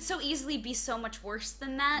tragic. And it could so easily be so much worse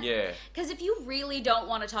than that. Yeah. Because if you really don't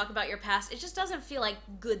want to talk about your past, it just doesn't feel like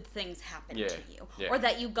good things happened to you. Yeah. Or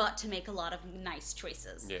that you got to make a lot of nice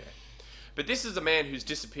choices. Yeah. But this is a man who's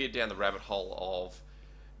disappeared down the rabbit hole of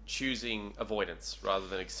choosing avoidance rather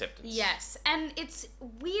than acceptance. Yes. And it's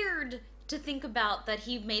weird to think about that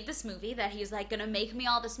he made this movie, that he's like, gonna make me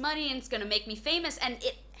all this money and it's gonna make me famous, and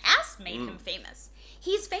it has made him famous.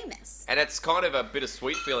 He's famous. And it's kind of a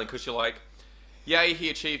bittersweet feeling, because you're like, yay, he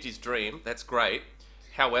achieved his dream, that's great.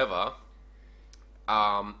 However,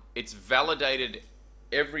 it's validated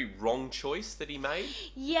every wrong choice that he made.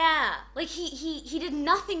 Yeah. Like, he did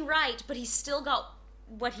nothing right, but he still got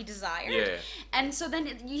what he desired. Yeah. And so then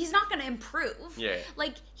he's not going to improve. Yeah.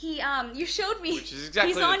 Like, you showed me. Which is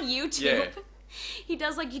exactly he's on YouTube. Yeah. He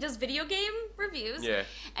does video game reviews. Yeah.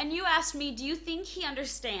 And you asked me, do you think he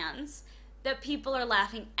understands that people are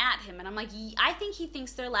laughing at him? And I'm like, I think he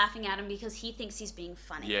thinks they're laughing at him because he thinks he's being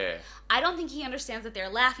funny. Yeah. I don't think he understands that they're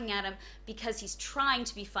laughing at him because he's trying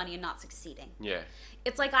to be funny and not succeeding. Yeah.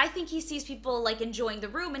 It's like, I think he sees people, like, enjoying The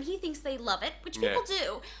Room, and he thinks they love it, which people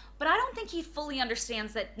do. But I don't think he fully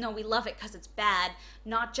understands that, no, we love it because it's bad,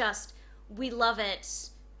 not just we love it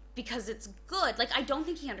because it's good. Like, I don't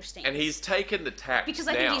think he understands. And he's taken the tact because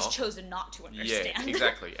I think he's chosen not to understand. Yeah,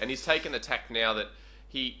 exactly. And he's taken the tact now that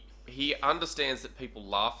he understands that people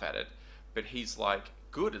laugh at it, but he's like,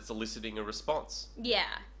 good, it's eliciting a response. Yeah.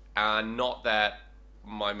 Not that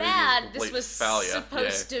my movie Bad. was a complete this was failure.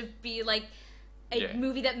 supposed to be like a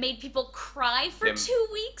movie that made people cry for 2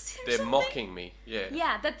 weeks or They're something. mocking me. Yeah.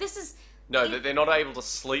 Yeah, that this is... No, that they're not able to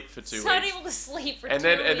sleep for 2 weeks. Not able to sleep for 2 weeks.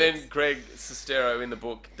 And then Greg Sestero in the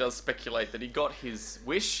book does speculate that he got his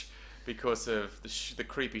wish because of the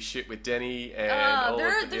creepy shit with Denny and all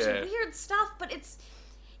there's weird stuff, but it's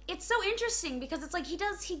so interesting because it's like he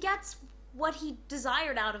gets what he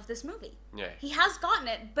desired out of this movie. Yeah. He has gotten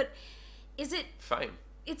it, but is it fame?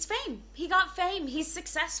 It's fame. He got fame. He's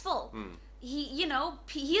successful. He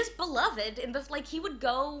is beloved in the, like, he would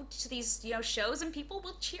go to these, shows and people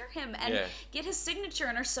will cheer him and get his signature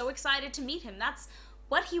and are so excited to meet him. That's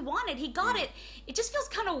what he wanted. He got it. It just feels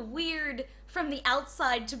kind of weird from the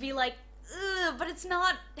outside to be like, ugh, but it's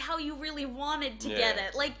not how you really wanted to get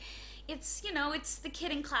it. Like, it's, it's the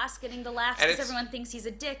kid in class getting the laughs because everyone thinks he's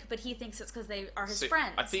a dick, but he thinks it's because they are his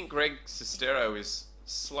friends. I think Greg Sestero is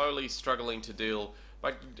slowly struggling to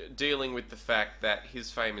dealing with the fact that his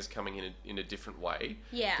fame is coming in a different way.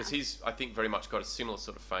 Yeah. Because he's, I think, very much got a similar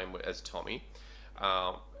sort of fame as Tommy.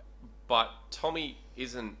 But Tommy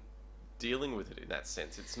isn't dealing with it in that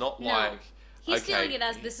sense. It's not like... He's dealing it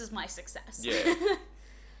as, this is my success. Yeah.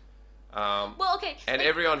 Well, okay. And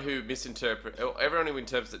everyone who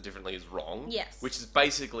interprets it differently is wrong. Yes. Which is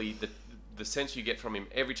basically the sense you get from him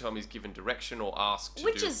every time he's given direction or asked to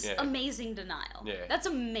Which is amazing denial. Yeah. That's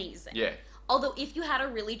amazing. Yeah. Although, if you had a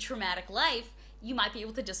really traumatic life, you might be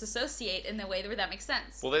able to disassociate in the way where that makes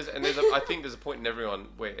sense. Well, I think there's a point in everyone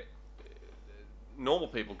where normal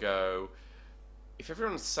people go, if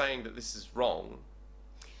everyone's saying that this is wrong,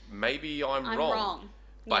 maybe I'm wrong.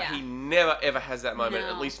 But he never, ever has that moment,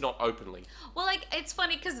 at least not openly. Well, like, it's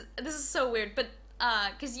funny, because this is so weird, but,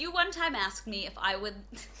 because you one time asked me if I would...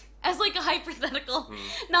 as, like, a hypothetical,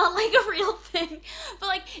 not, like, a real thing. But,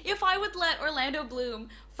 like, if I would let Orlando Bloom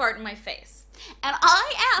fart in my face. And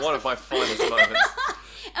I asked... One of my finest moments.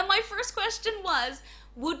 And my first question was,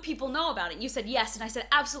 would people know about it? You said yes, and I said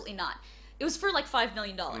absolutely not. It was for like $5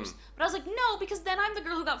 million. But I was like, no, because then I'm the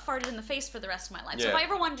girl who got farted in the face for the rest of my life. So if I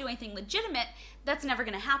ever want to do anything legitimate, that's never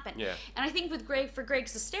going to happen. Yeah. And I think with Greg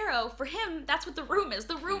Sestero, for him, that's what The Room is.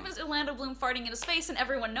 The Room is Orlando Bloom farting in his face and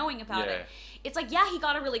everyone knowing about it. It's like, yeah, he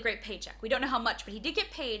got a really great paycheck. We don't know how much, but he did get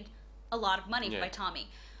paid a lot of money by Tommy.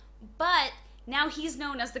 But now he's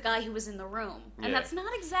known as the guy who was in The Room. And that's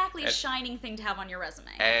not exactly a shining thing to have on your resume.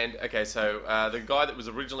 And, okay, so the guy that was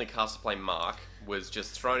originally cast to play Mark was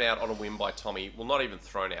just thrown out on a whim by Tommy. Well, not even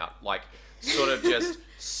thrown out. Like, sort of just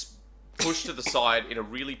pushed to the side in a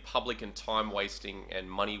really public and time-wasting and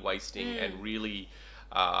money-wasting and really,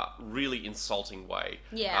 really insulting way.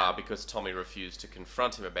 Yeah. Because Tommy refused to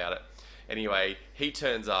confront him about it. Anyway, he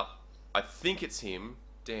turns up. I think it's him.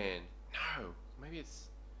 Dan. No. Maybe it's...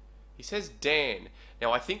 He says Dan.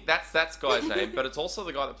 Now, I think that's that guy's name, but it's also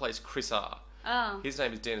the guy that plays Chris R. Oh. His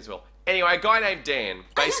name is Dan as well. Anyway, a guy named Dan,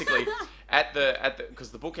 basically, because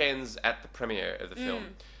the book ends at the premiere of the film,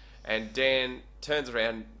 and Dan turns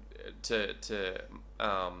around to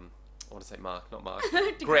I want to say Mark, not Mark,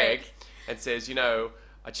 Greg, and says, you know,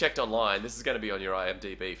 I checked online, this is going to be on your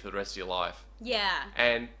IMDb for the rest of your life. Yeah.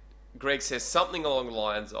 And Greg says something along the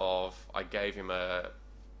lines of, I gave him a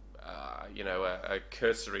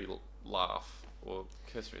cursory laugh, or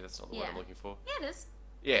cursory, that's not the word I'm looking for. Yeah, it is.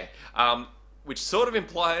 Yeah, which sort of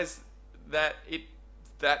implies that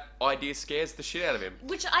that idea scares the shit out of him.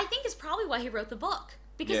 Which I think is probably why he wrote the book.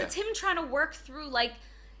 Because it's him trying to work through, like...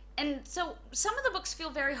 And so some of the books feel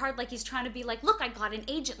very hard, like he's trying to be like, look, I got an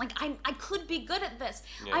agent. Like, I could be good at this.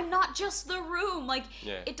 Yeah. I'm not just The Room. Like,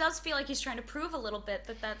 it does feel like he's trying to prove a little bit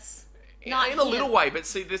that that's not in a little way. But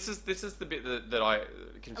see, this is the bit that I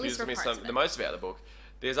confuses me the most about the book.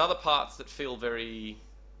 There's other parts that feel very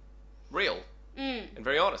real and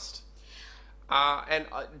very honest. And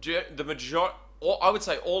the majority, I would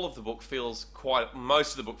say all of the book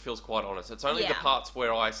most of the book feels quite honest. It's only the parts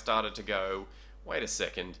where I started to go, wait a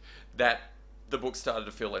second, that the book started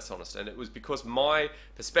to feel less honest. And it was because my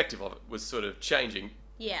perspective of it was sort of changing.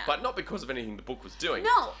 Yeah. But not because of anything the book was doing.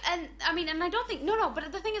 No, and I mean, and I don't think, no,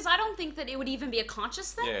 but the thing is, I don't think that it would even be a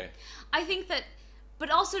conscious thing. Yeah. I think that, but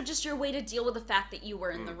also just your way to deal with the fact that you were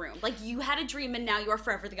in the room. Like, you had a dream and now you are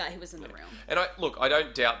forever the guy who was in the room. And I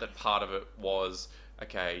don't doubt that part of it was,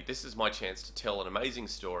 okay, this is my chance to tell an amazing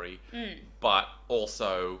story, but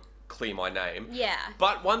also clear my name. Yeah.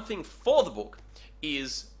 But one thing for the book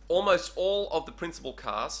is almost all of the principal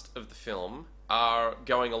cast of the film are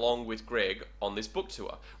going along with Greg on this book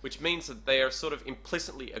tour, which means that they are sort of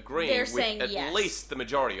implicitly agreeing with at least the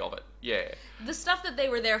majority of it. Yeah. The stuff that they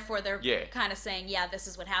were there for, they're kind of saying, yeah, this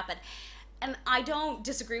is what happened. And I don't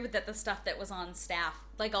disagree with that, the stuff that was on staff.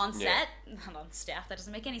 Like, on set, not on staff, that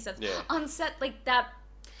doesn't make any sense. Yeah. On set, like, that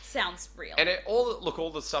sounds real. And all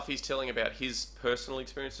the stuff he's telling about his personal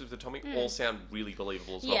experiences with Tommy all sound really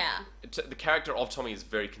believable as well. Yeah. The character of Tommy is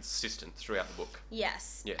very consistent throughout the book.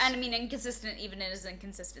 Yes. And I mean, inconsistent even in his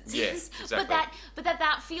inconsistencies. Yes, exactly. But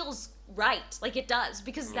that feels right. Like, it does,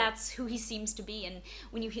 because that's who he seems to be. And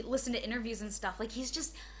when you listen to interviews and stuff, like, he's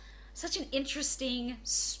just such an interesting,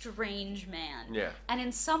 strange man. Yeah. And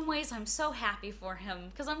in some ways, I'm so happy for him,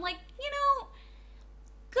 because I'm like, you know,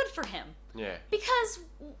 good for him. Yeah. Because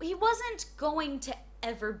he wasn't going to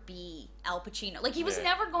ever be Al Pacino. Like, he was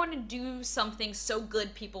never going to do something so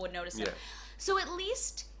good people would notice him. So at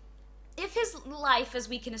least, if his life, as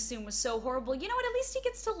we can assume, was so horrible, you know what, at least he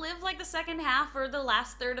gets to live, like, the second half or the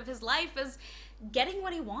last third of his life as getting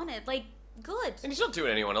what he wanted. Like, good. And he's not doing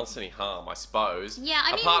anyone else any harm, I suppose. Yeah,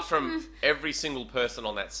 I mean... Apart from every single person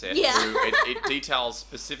on that set, who it details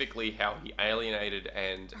specifically how he alienated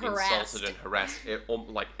and insulted and harassed,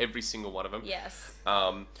 like, every single one of them. Yes.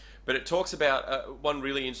 But it talks about, one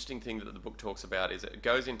really interesting thing that the book talks about is it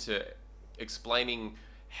goes into explaining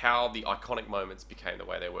how the iconic moments became the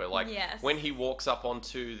way they were. Like, when he walks up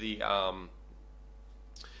onto the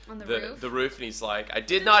roof, and he's like, I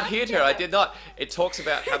did not hit her, I did not. It talks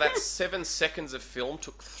about how that 7 seconds of film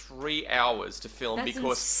took 3 hours to film. That's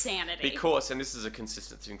insanity. Because, and this is a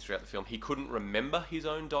consistent thing throughout the film, he couldn't remember his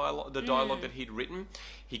own dialogue, the dialogue that he'd written.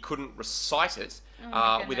 He couldn't recite it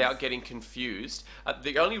without getting confused.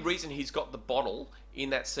 The only reason he's got the bottle in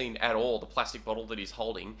that scene at all, the plastic bottle that he's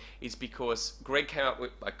holding, is because Greg came up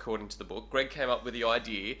with, according to the book, Greg came up with the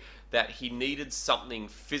idea that he needed something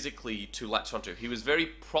physically to latch onto. He was very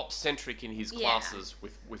prop-centric in his classes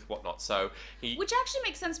with whatnot. So which actually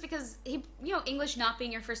makes sense because English not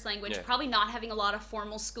being your first language, probably not having a lot of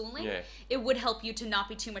formal schooling, it would help you to not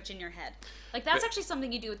be too much in your head. Like, that's actually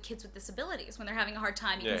something you do with kids with disabilities when they're having a hard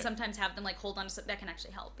time. You Yeah. can sometimes have them like hold on to something that can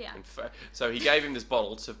actually help. Yeah. So he gave him this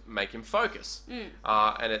bottle to make him focus,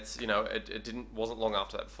 and it's it wasn't long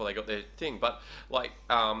after that before they got their thing. But like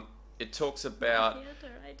it talks about.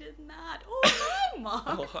 I did not. Oh, hi, Mark.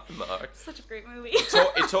 Oh, hi, Mark. Such a great movie.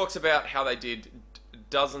 It talks about how they did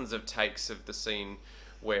dozens of takes of the scene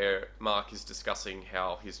where Mark is discussing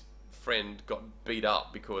how his friend got beat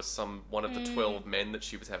up because one of the 12 men that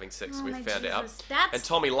she was having sex with my found out. Jesus, that's- And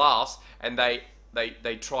Tommy laughs, and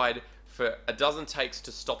they tried for a dozen takes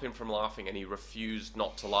to stop him from laughing, and he refused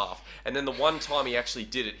not to laugh. And then the one time he actually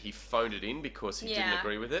did it, he phoned it in because he didn't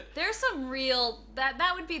agree with it. There's some real that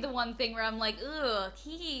would be the one thing where I'm like, ugh,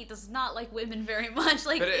 he does not like women very much.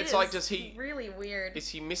 Like, But it's it like, is does he- really weird? Is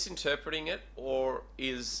he misinterpreting it, or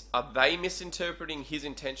are they misinterpreting his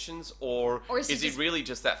intentions, or Or is he he just really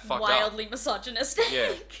just that fucked wildly misogynistic. up?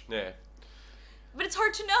 Yeah, yeah. But it's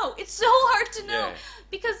hard to know. It's so hard to know Yeah.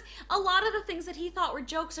 because a lot of the things that he thought were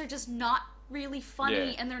jokes are just not really funny,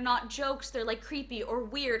 Yeah. and they're not jokes. They're like creepy or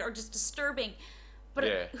weird or just disturbing. But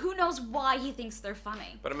Yeah. who knows why he thinks they're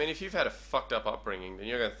funny? But I mean, if you've had a fucked up upbringing, then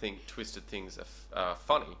you're going to think twisted things are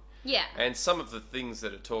funny. Yeah. And some of the things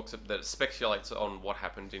that it speculates on what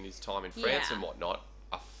happened in his time in France Yeah. and whatnot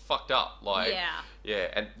are fucked up. Like, Yeah.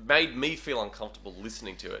 and made me feel uncomfortable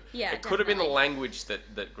listening to it. Yeah, it could have been the definitely. language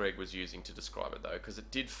that Greg was using to describe it, though, because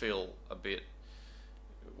it did feel a bit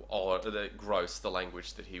gross, the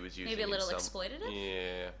language that he was using. Maybe a in little some-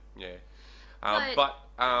 exploitative? Yeah. But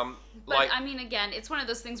Like, I mean, again, it's one of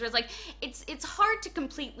those things where it's like it's hard to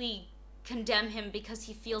completely condemn him because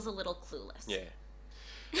he feels a little clueless. yeah.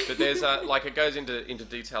 But there's like it goes into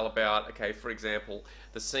detail about, okay, for example,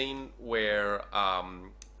 the scene where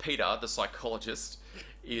Peter, the psychologist,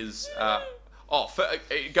 is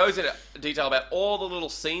it goes into detail about all the little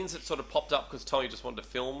scenes that sort of popped up because Tommy just wanted to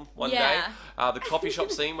film one Yeah. day. The coffee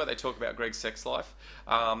shop scene where they talk about Greg's sex life.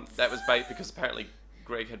 That was because apparently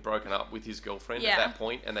Greg had broken up with his girlfriend Yeah. at that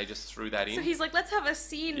point, and they just threw that in. So he's like, let's have a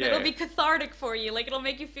scene Yeah. that'll be cathartic for you. Like, it'll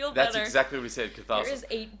make you feel That's better. exactly what he said, There catharsis. is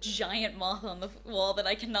a giant moth on the wall that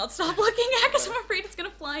I cannot stop looking at because I'm afraid it's gonna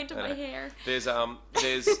fly into my hair. There's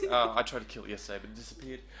I tried to kill it yesterday, but it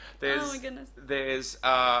disappeared. There's, Oh my goodness. There's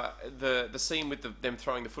the scene with them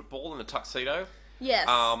throwing the football in the tuxedo. Yes.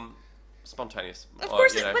 Spontaneous. Of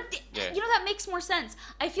course, you know, you know that makes more sense.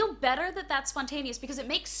 I feel better that that's spontaneous because it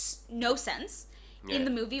makes no sense Yeah. in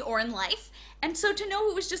the movie or in life. And so to know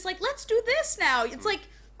it was just like, let's do this now. It's like,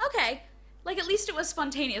 okay, like at least it was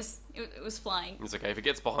spontaneous. It was flying. It's okay. If it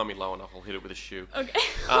gets behind me low enough, I'll hit it with a shoe. Okay.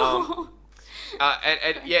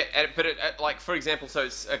 But like for example, so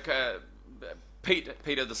it's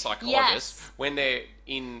Peter the psychologist, Yes. when they're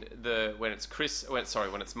when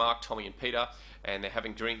it's Mark, Tommy, and Peter, and they're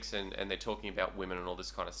having drinks and they're talking about women and all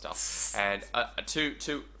this kind of stuff. And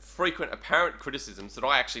two frequent apparent criticisms that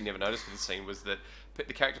I actually never noticed with the scene was that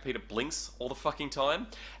the character Peter blinks all the fucking time.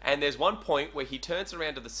 And there's one point where he turns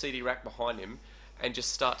around to the CD rack behind him and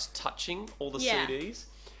just starts touching all the Yeah. CDs.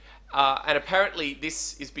 And apparently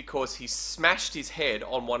this is because he smashed his head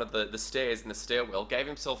on one of the stairs in the stairwell, gave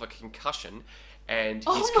himself a concussion, and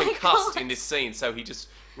Oh he's my concussed God. in this scene. So he just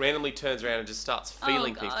randomly turns around and just starts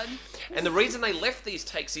feeling things. God. And the reason they left these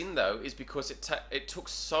takes in, though, is because it took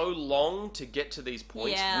so long to get to these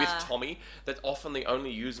points Yeah. with Tommy that often the only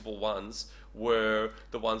usable ones were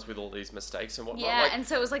the ones with all these mistakes and whatnot. Yeah, Like, and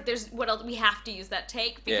so it was like, there's what else? We have to use that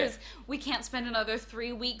take Yeah. because we can't spend another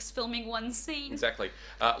 3 weeks filming one scene. Exactly.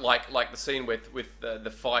 Like the scene with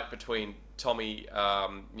the fight between Tommy,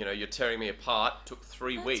 you're tearing me apart, took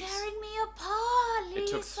 3 You're weeks. tearing me apart, Lisa. It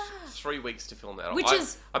took 3 weeks to film that. Which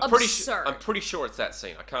is I'm absurd. pretty sure it's that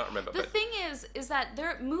scene. I can't remember. The but thing is that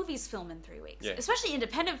their movies film in 3 weeks. Yeah. Especially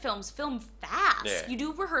independent films film fast. Yeah. You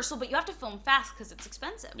do rehearsal, but you have to film fast because it's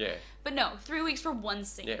expensive. Yeah. But no, 3 weeks for one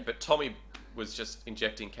scene. Yeah, but Tommy was just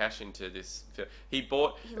injecting cash into this film. He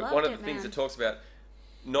bought He loved one of it, the things man. that talks about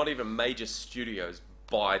not even major studios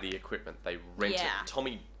buy the equipment, they rent Yeah. it.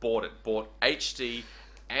 Tommy bought it, bought HD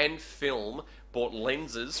and film, bought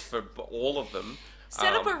lenses for all of them.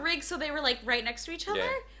 Set up a rig so they were like right next to each other.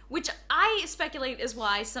 Yeah. Which I speculate is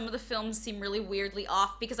why some of the films seem really weirdly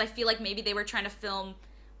off because I feel like maybe they were trying to film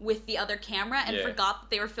with the other camera and Yeah. forgot that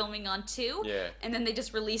they were filming on two. Yeah. And then they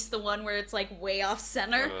just released the one where it's like way off I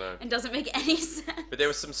center don't know. and doesn't make any sense. But there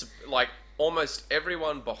was some, like, almost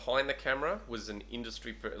everyone behind the camera was an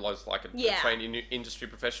Yeah. trained industry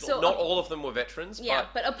professional. So, Not all of them were veterans, Yeah,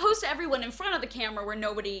 but opposed to everyone in front of the camera where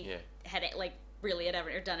nobody Yeah. had really had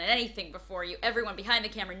ever done anything before you. Everyone behind the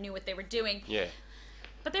camera knew what they were doing. yeah.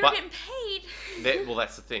 But they were But- getting paid. Well,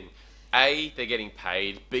 that's the thing. A, they're getting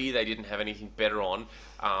paid. B, they didn't have anything better on.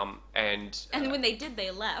 And when they did,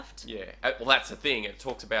 they left. yeah, well, that's the thing. It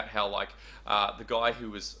talks about how, like, the guy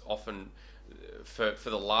who was often, for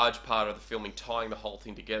the large part of the filming, tying the whole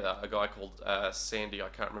thing together, a guy called Sandy, I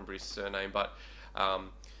can't remember his surname, but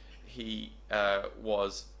he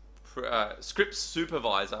was script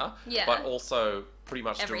supervisor, Yeah. but also pretty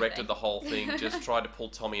much Everything. directed the whole thing, just tried to pull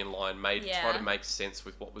Tommy in line, Yeah. tried to make sense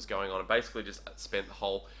with what was going on, and basically just spent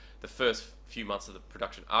the first few months of the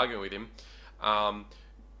production arguing with him.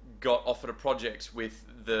 Got offered a project with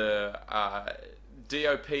the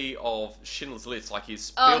DOP of Schindler's List, like his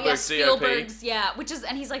Spielberg's Spielberg's, yeah.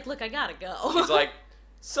 And he's like, look, I gotta go. DOP. He's like,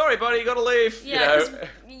 sorry, buddy, you gotta leave. yeah,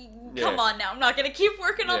 You know? come on now, I'm not gonna keep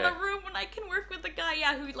working on Yeah. the room when I can work with the guy,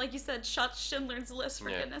 who, like you said, shot Schindler's List, for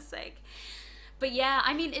Yeah. goodness sake. But yeah,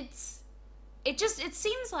 I mean, it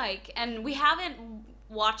seems like, and we haven't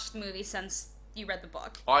watched the movie since you read the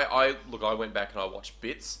book. I went back and I watched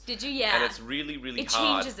bits. Did you? Yeah. And it's really, really it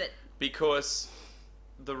hard. changes it. Because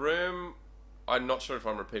The Room, I'm not sure if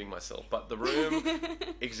I'm repeating myself, but The Room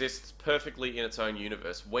exists perfectly in its own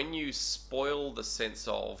universe. When you spoil the sense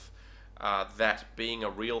of that being a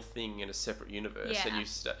real thing in a separate universe, Yeah.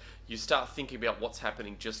 and you start thinking about what's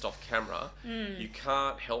happening just off camera, you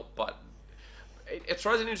can't help but it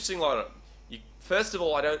throws an interesting light on it. First of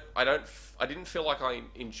all, I didn't feel like I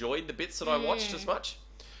enjoyed the bits that I watched as much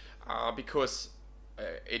because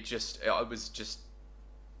it was just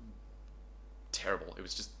terrible. It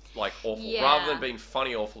was just like awful. Yeah. Rather than being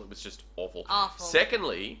funny awful, it was just awful. Awful.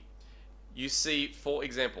 Secondly, you see, for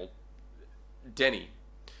example, Denny.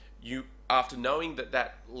 You, after knowing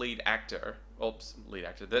that lead actor,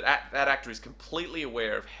 that actor is completely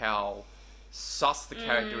aware of how sus the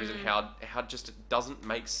character is and how just it doesn't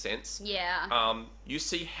make sense. Yeah. You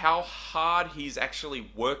see how hard he's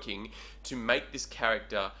actually working to make this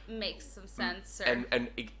character Makes some sense. and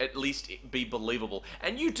at least be believable.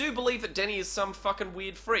 And you do believe that Denny is some fucking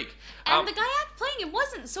weird freak. And the guy playing him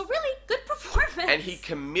wasn't, so really good performance. And he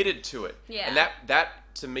committed to it. Yeah. And that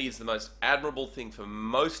to me is the most admirable thing for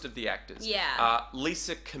most of the actors. Yeah.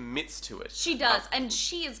 Lisa commits to it. She does, and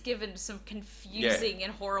she is given some confusing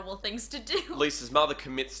and horrible things to do. Lisa's mother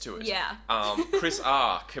commits to it. Yeah. Chris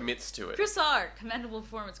R commits to it. Chris R, commendable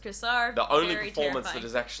performance. Chris R, The only very performance terrifying. that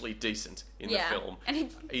is actually decent in Yeah. the film.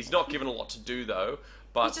 And he's not given a lot to do though,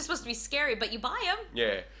 but he's just supposed to be scary, but you buy him.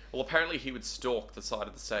 yeah. Well, apparently he would stalk the side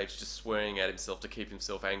of the stage, just swearing at himself to keep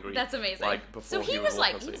himself angry. That's amazing. Like before So he would was walk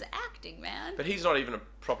like, on he scene. was acting, man. But he's not even a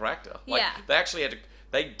proper actor. Like, Yeah. They actually had to.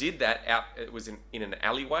 They did that out. It was in an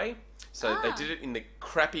alleyway. So they did it in the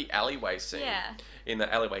crappy alleyway scene. Yeah. In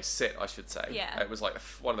the alleyway set, I should say. Yeah. It was like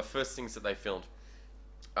one of the first things that they filmed.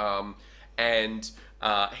 And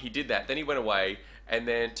he did that. Then he went away. And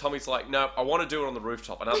then Tommy's like, no, I want to do it on the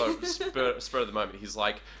rooftop. Another spur of the moment. He's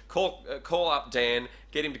like, call up Dan,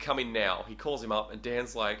 get him to come in now. He calls him up, and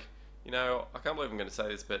Dan's like, I can't believe I'm going to say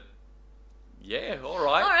this, but yeah, all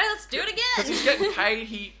right. All right, let's do it again. Because he's getting paid.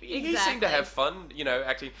 He seemed Exactly. to have fun,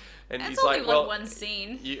 acting. And It's he's only like, well, one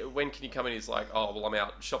scene. when can you come in? He's like, oh, well, I'm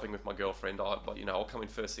out shopping with my girlfriend. I'll come in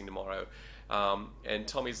first thing tomorrow. And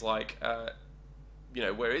Tommy's like,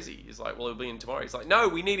 where is he? He's like, well, he'll be in tomorrow. He's like, no,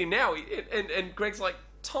 we need him now. And Greg's like,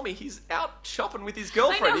 Tommy, he's out shopping with his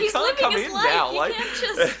girlfriend. I know, He he's can't living come his in life. now. You Like, can't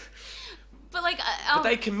just... But like, but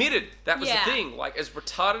they committed. That was Yeah. the thing. Like, as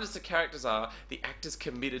retarded as the characters are, the actors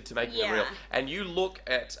committed to making it Yeah. real. And you look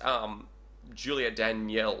at Julia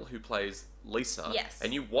Danielle, who plays Lisa, Yes.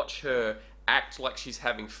 and you watch her act like she's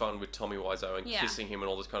having fun with Tommy Wiseau and Yeah. kissing him and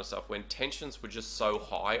all this kind of stuff, when tensions were just so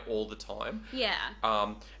high all the time. yeah.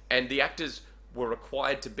 And the actors were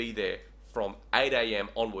required to be there from 8 a.m.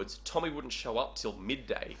 onwards. Tommy wouldn't show up till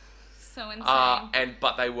midday. So insane.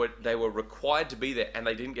 But they were required to be there, and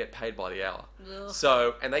they didn't get paid by the hour.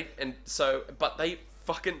 Ugh. But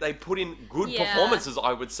they put in good Yeah. performances,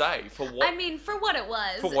 I would say, for what. I mean, for what it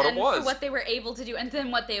was. For what it and was. for what they were able to do. And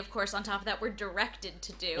then what they, of course, on top of that, were directed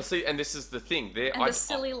to do. Well, see, and this is the thing. And the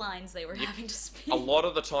silly lines they were having to speak. A lot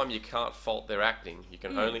of the time, you can't fault their acting. You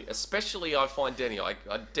can only, especially I find Denny.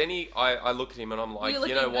 I look at him and I'm like,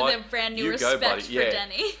 you know what? with a brand new You respect go, buddy. for Yeah.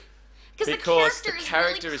 Denny. Because the the character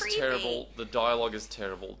character is is really creepy. terrible, the dialogue is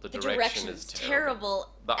terrible, the direction is terrible.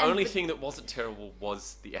 The and only thing that wasn't terrible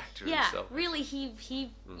was the actor Yeah, himself. really, he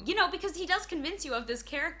because he does convince you of this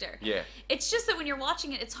character. Yeah. It's just that when you're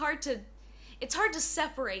watching it, it's hard to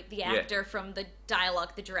separate the actor from the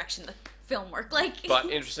dialogue, the direction, the film work. Like, But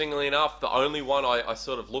interestingly enough, the only one I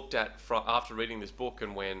sort of looked at after reading this book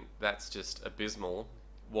and when that's just abysmal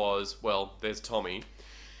was, well, there's Tommy,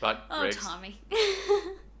 but Tommy.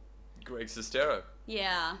 Greg Sestero.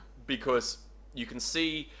 Yeah. Because you can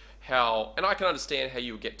see how, and I can understand how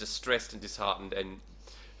you would get distressed and disheartened and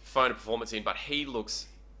phone a performance in, but he looks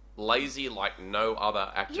lazy like no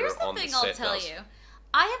other actor Here's the on the thing set I'll tell does. you.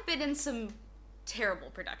 I have been in some terrible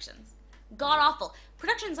productions. God awful.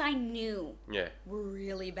 Productions I knew Yeah. were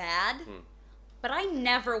really bad. But I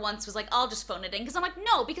never once was like, I'll just phone it in. Because I'm like,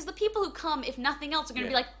 no, because the people who come, if nothing else, are going to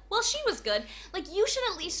be like, well, she was good. Like, you should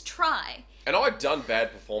at least try. And I've done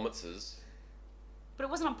bad performances. But it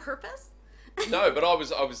wasn't on purpose? No, but I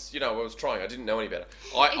was, you know, I was trying. I didn't know any better.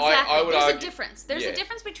 Exactly. I would There's argue, a difference. There's a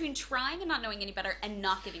difference between trying and not knowing any better and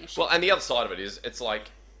not giving a shit. Well, and the other side of it is, it's like,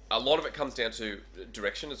 a lot of it comes down to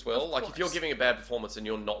direction as well. Of Like, if you're course. giving a bad performance and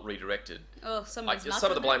you're not redirected, Oh, someone's not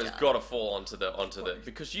some of the doing blame their has job. got to fall onto the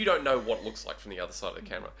because you don't know what it looks like from the other side of the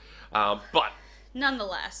camera. But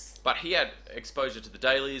Nonetheless, he had exposure to the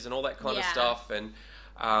dailies and all that kind of Yeah. stuff, and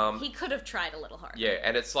he could have tried a little harder. yeah,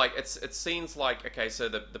 and it's like it seems like, okay, so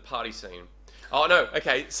the party scene. Oh no,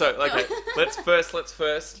 okay, so okay, let's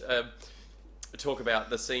first talk about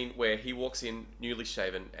the scene where he walks in newly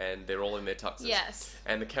shaven and they're all in their tuxes. Yes.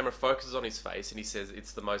 And the camera focuses on his face and he says,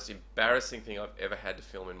 "It's the most embarrassing thing I've ever had to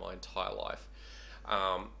film in my entire life."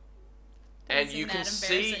 And Isn't you can that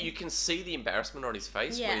see embarrassing? the embarrassment on his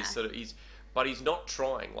face when Yeah. but he's not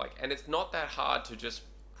trying, like, and it's not that hard to just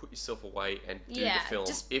put yourself away and do Yeah, the film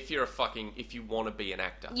just- if you want to be an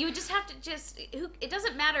actor. You just have to it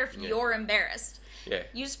doesn't matter if you're embarrassed. Yeah.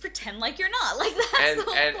 You just pretend like you're not. Like, that's And the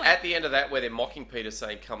whole and point. at the end of that, where they're mocking Peter,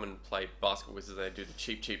 saying, "Come and play basketball with us," and they do the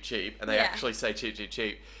cheap, cheap, cheap, and they Yeah. actually say cheap, cheap,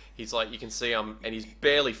 cheap. He's like, you can see him, and he's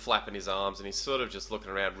barely flapping his arms, and he's sort of just looking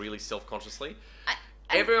around really self-consciously.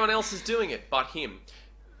 Everyone else is doing it, but him.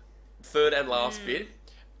 Third and last bit,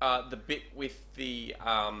 the bit with the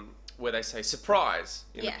where they say surprise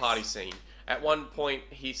in the Yes. party scene. At one point,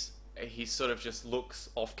 he sort of just looks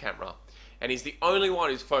off camera. And he's the only one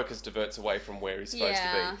whose focus diverts away from where he's supposed to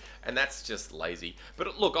Yeah. be. And that's just lazy.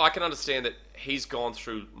 But look, I can understand that he's gone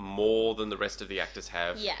through more than the rest of the actors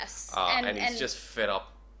have. Yes. And he's just fed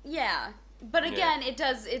up. Yeah. But again, it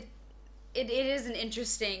is an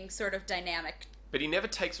interesting sort of dynamic. But he never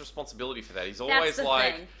takes responsibility for that. He's That's always the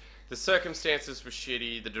like, thing. the circumstances were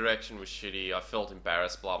shitty, the direction was shitty, I felt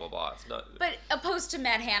embarrassed, blah, blah, blah. It's not... But opposed to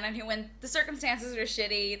Matt Hannon, who, when the circumstances were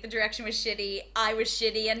shitty, the direction was shitty, I was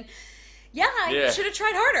shitty, and I should have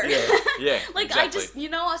tried harder. Yeah, Like, exactly. I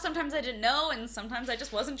just, sometimes I didn't know, and sometimes I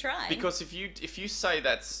just wasn't trying. Because if you say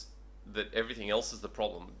that everything else is the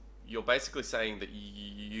problem, you're basically saying that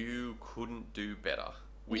you couldn't do better,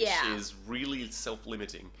 which Yeah. is really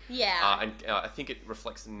self-limiting. Yeah. And I think it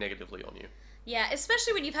reflects negatively on you. Yeah,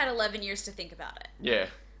 especially when you've had 11 years to think about it. Yeah.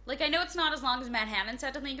 Like, I know it's not as long as Matt Hannon's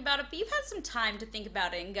had to think about it, but you've had some time to think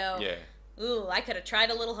about it and go, Yeah. ooh, I could have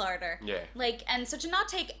tried a little harder. Yeah. Like, and so to not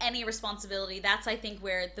take any responsibility, that's, I think,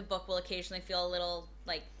 where the book will occasionally feel a little,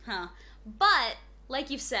 like, huh. But,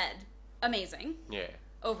 like you've said, amazing Yeah.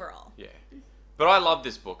 overall. Yeah. But I love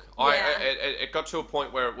this book. Yeah. It got to a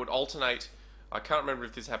point where it would alternate. I can't remember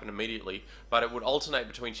if this happened immediately, but it would alternate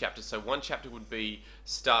between chapters. So one chapter would be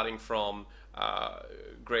starting from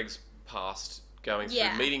Greg's past, going through,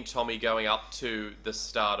 Yeah. meeting Tommy, going up to the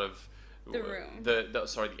start of The Room.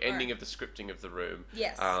 The ending of the scripting of The Room.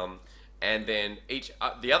 Yes. And then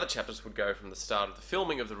the other chapters would go from the start of the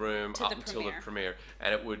filming of The Room To up the until premiere. the premiere,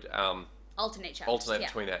 and it would Alternate chapters. alternate yeah.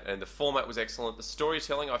 between that. And the format was excellent. The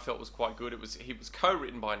storytelling I felt was quite good. He was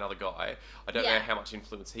co-written by another guy. I don't know Yeah. how much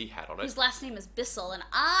influence he had on it. Whose last name is Bissell, and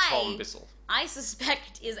Tom Bissell. I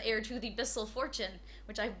suspect is heir to the Bissell fortune,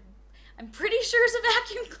 which I'm pretty sure is a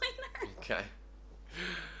vacuum cleaner. Okay.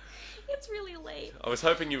 It's really late. I was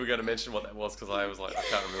hoping you were going to mention what that was, because I was like, I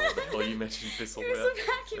can't remember what the hell you mentioned Bissell It was about. a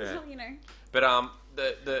vacuum Yeah. cleaner. But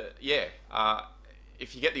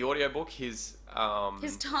if you get the audiobook, his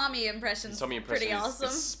Tommy impression's Tommy impression pretty is awesome.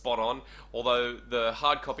 spot on. Although the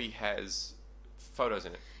hard copy has photos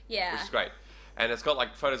in it, Yeah. which is great. And it's got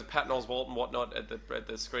like photos of Patton Oswalt and whatnot at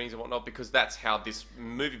the screenings and whatnot, because that's how this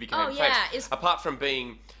movie became Oh, famous. yeah, Apart from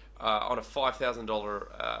being on a $5,000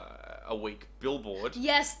 a week billboard.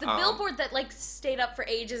 Yes, the billboard that like stayed up for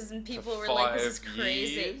ages and people were like, "This is 5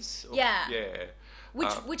 crazy." years? Yeah. Yeah.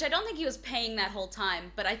 Which I don't think he was paying that whole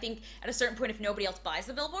time, but I think at a certain point, if nobody else buys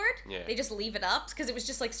the billboard, Yeah. they just leave it up because it was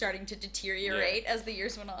just like starting to deteriorate as the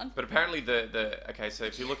years went on. But apparently so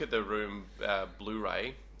if you look at the Room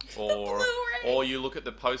Blu-ray, Blu-ray. or you look at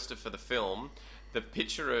the poster for the film, the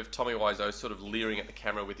picture of Tommy Wiseau sort of leering at the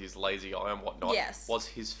camera with his lazy eye and whatnot Yes. was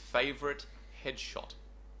his favourite headshot.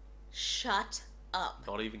 Shut up.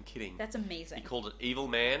 Not even kidding. That's amazing. He called it Evil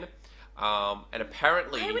Man, and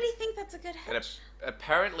apparently... Why would he think that's a good And headshot?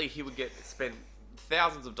 apparently he would spend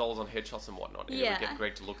thousands of dollars on headshots and whatnot. And he Yeah. would get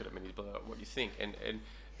Greg to look at him and he'd be like, "What do you think?" And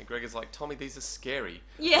And Greg is like, Tommy, these are scary.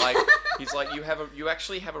 Yeah. Like, he's like, you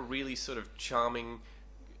actually have a really sort of charming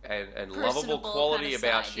and lovable Personable quality kind of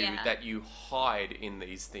about side, you yeah. that you hide in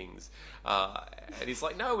these things. And he's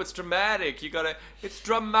like, no, it's dramatic. It's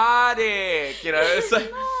dramatic. You know, it's like,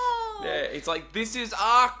 No. yeah, it's like, this is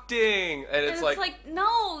acting. And it's like,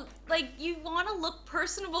 no, like, you want to look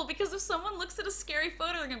personable, because if someone looks at a scary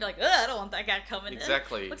photo, they're going to be like, ugh, I don't want that guy coming in.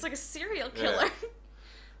 Exactly. Looks like a serial killer. Yeah.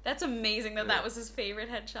 That's amazing that Yeah. that was his favorite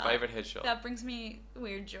headshot. favorite headshot. That brings me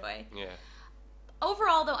weird joy. Yeah.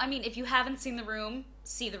 Overall, though, I mean, if you haven't seen The Room,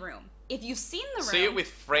 see The Room. If you've seen The Room... See it with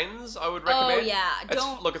friends, I would recommend. Oh,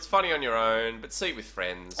 yeah. Look, it's funny on your own, but see it with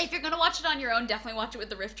friends. If you're going to watch it on your own, definitely watch it with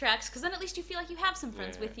the riff tracks, because then at least you feel like you have some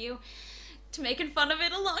friends Yeah. with you to making fun of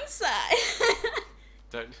it alongside.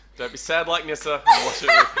 Don't be sad like Nissa.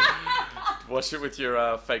 And watch it with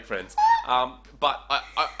your fake friends. But I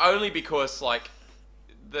only because like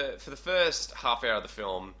for the first half hour of the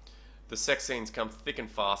film, the sex scenes come thick and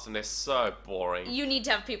fast, and they're so boring. You need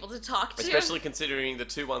to have people to talk to. Especially considering the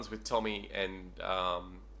two ones with Tommy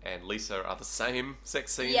and Lisa are the same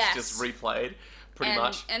sex scenes, Yes. just replayed, pretty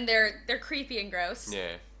much. And they're creepy and gross.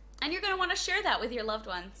 Yeah, And you're going to want to share that with your loved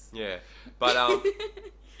ones. yeah. But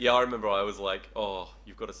yeah, I remember I was like, oh,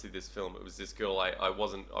 you've got to see this film. It was this girl I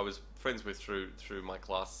was friends with through my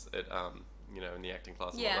class at in the acting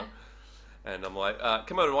class. And Yeah. whatnot. And I'm like,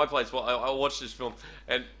 come over to my place. Well, I'll watch this film,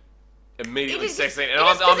 and immediately sex scene. And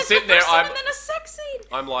I'm sitting there. And then a sex scene.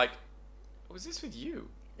 I'm like, was this with you?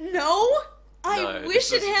 No, No, I this wish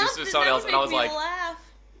was- it this happened. was someone That else, would and I make was me like, laugh.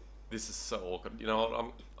 This is so awkward. You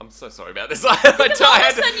know, I'm so sorry about this. Because all of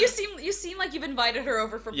a sudden you seem like you've invited her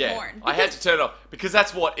over for yeah, porn. I had to turn it off because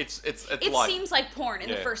that's what it's It like. seems like porn in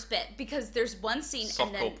the Yeah. first bit, because there's one scene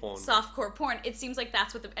and then Softcore porn. softcore porn. It seems like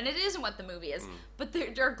that's what and it isn't what the movie is, but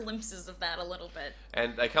there are glimpses of that a little bit.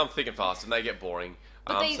 And they come thick and fast, and they get boring.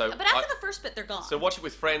 But but after the first bit, they're gone. So watch it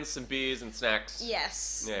with friends, some beers and snacks.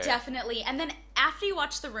 Yes, Yeah. definitely. And then after you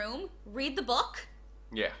watch The Room, read the book.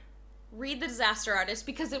 Yeah. Read The Disaster Artist,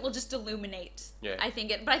 because it will just illuminate. Yeah. I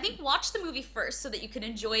think watch the movie first so that you can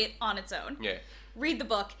enjoy it on its own. Yeah. Read the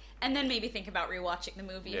book, and then maybe think about rewatching the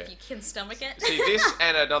movie if Yeah. you can stomach it. See, this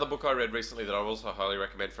and another book I read recently that I also highly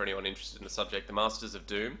recommend for anyone interested in the subject, The Masters of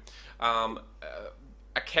Doom.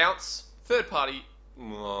 Accounts, third party,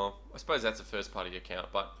 well, I suppose that's a first party account,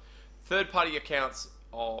 but third party accounts,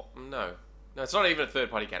 no, it's not even a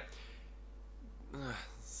third party account.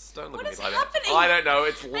 Don't look What at is me like happening? that. I don't know,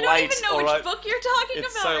 it's late. I don't even know which alright? book you're talking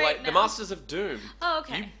It's about so right late. now. The Masters of Doom. Oh,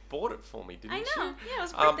 okay. You bought it for me, didn't I you? know. Yeah, it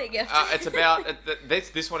was a birthday gift. It's about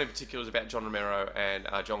this one in particular is about John Romero and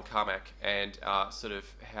John Carmack and sort of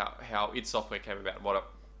how id Software came about. And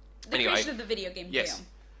what the creation of the video game yes, Doom.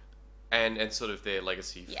 and sort of their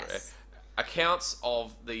legacy. Yes. Accounts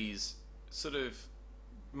of these sort of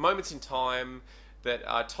moments in time that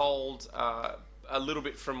are told a little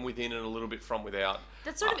bit from within and a little bit from without.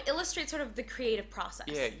 That sort of illustrates sort of the creative process.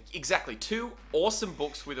 Yeah, exactly. Two awesome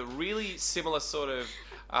books with a really similar sort of,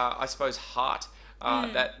 I suppose, heart.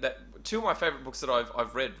 That two of my favorite books that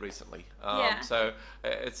I've read recently. Yeah. So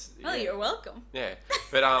it's. Oh, you're welcome. Yeah,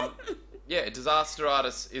 but yeah, Disaster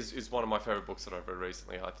Artist is one of my favorite books that I've read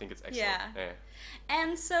recently. I think it's excellent. Yeah.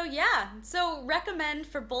 And so recommend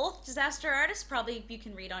for both Disaster Artist. Probably you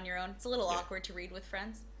can read on your own. It's a little awkward to read with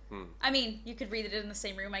friends. I mean, you could read it in the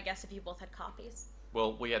same room, I guess, if you both had copies.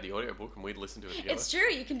 Well, we had the audiobook and we'd listen to it together. It's true,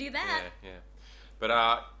 you can do that. Yeah.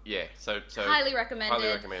 But yeah, so Highly recommended. Highly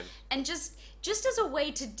recommend. And just as a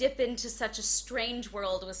way to dip into such a strange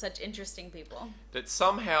world with such interesting people. That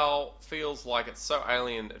somehow feels like it's so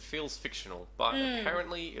alien, it feels fictional, but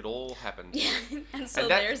apparently it all happened. Yeah, and so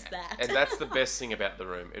And there's that. And that's the best thing about The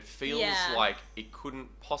Room. It feels Yeah. like it couldn't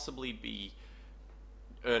possibly be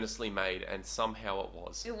earnestly made, and somehow it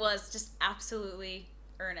was. It was just absolutely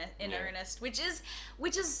earnest, which is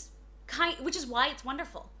why it's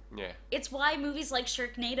wonderful. Yeah. It's why movies like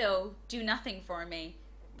Sharknado do nothing for me,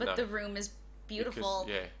 but No. The Room is beautiful.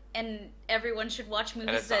 Because, yeah. And everyone should watch movies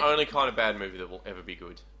And it's that the only kind of bad movie that will ever be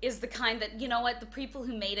good. is the kind that, you know what, the people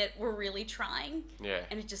who made it were really trying, Yeah.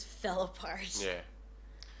 and it just fell apart. Yeah.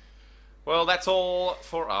 Well, that's all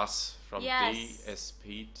for us from Yes.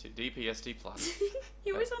 DPST Plus.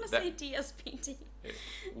 You always want to That- say DSPT. It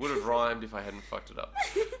would have rhymed if I hadn't fucked it up.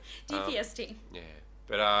 DPST. Yeah.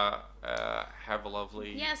 But have a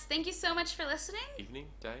lovely Yes, thank you so much for listening.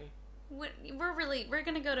 evening, day. We're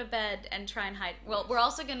gonna go to bed and try and hide. Well, we're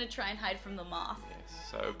also gonna try and hide from the moth.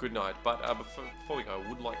 Yes. So good night. But before we go, I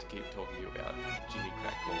would like to keep talking to you about Jimmy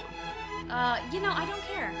Crack Corn. I don't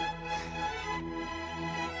care.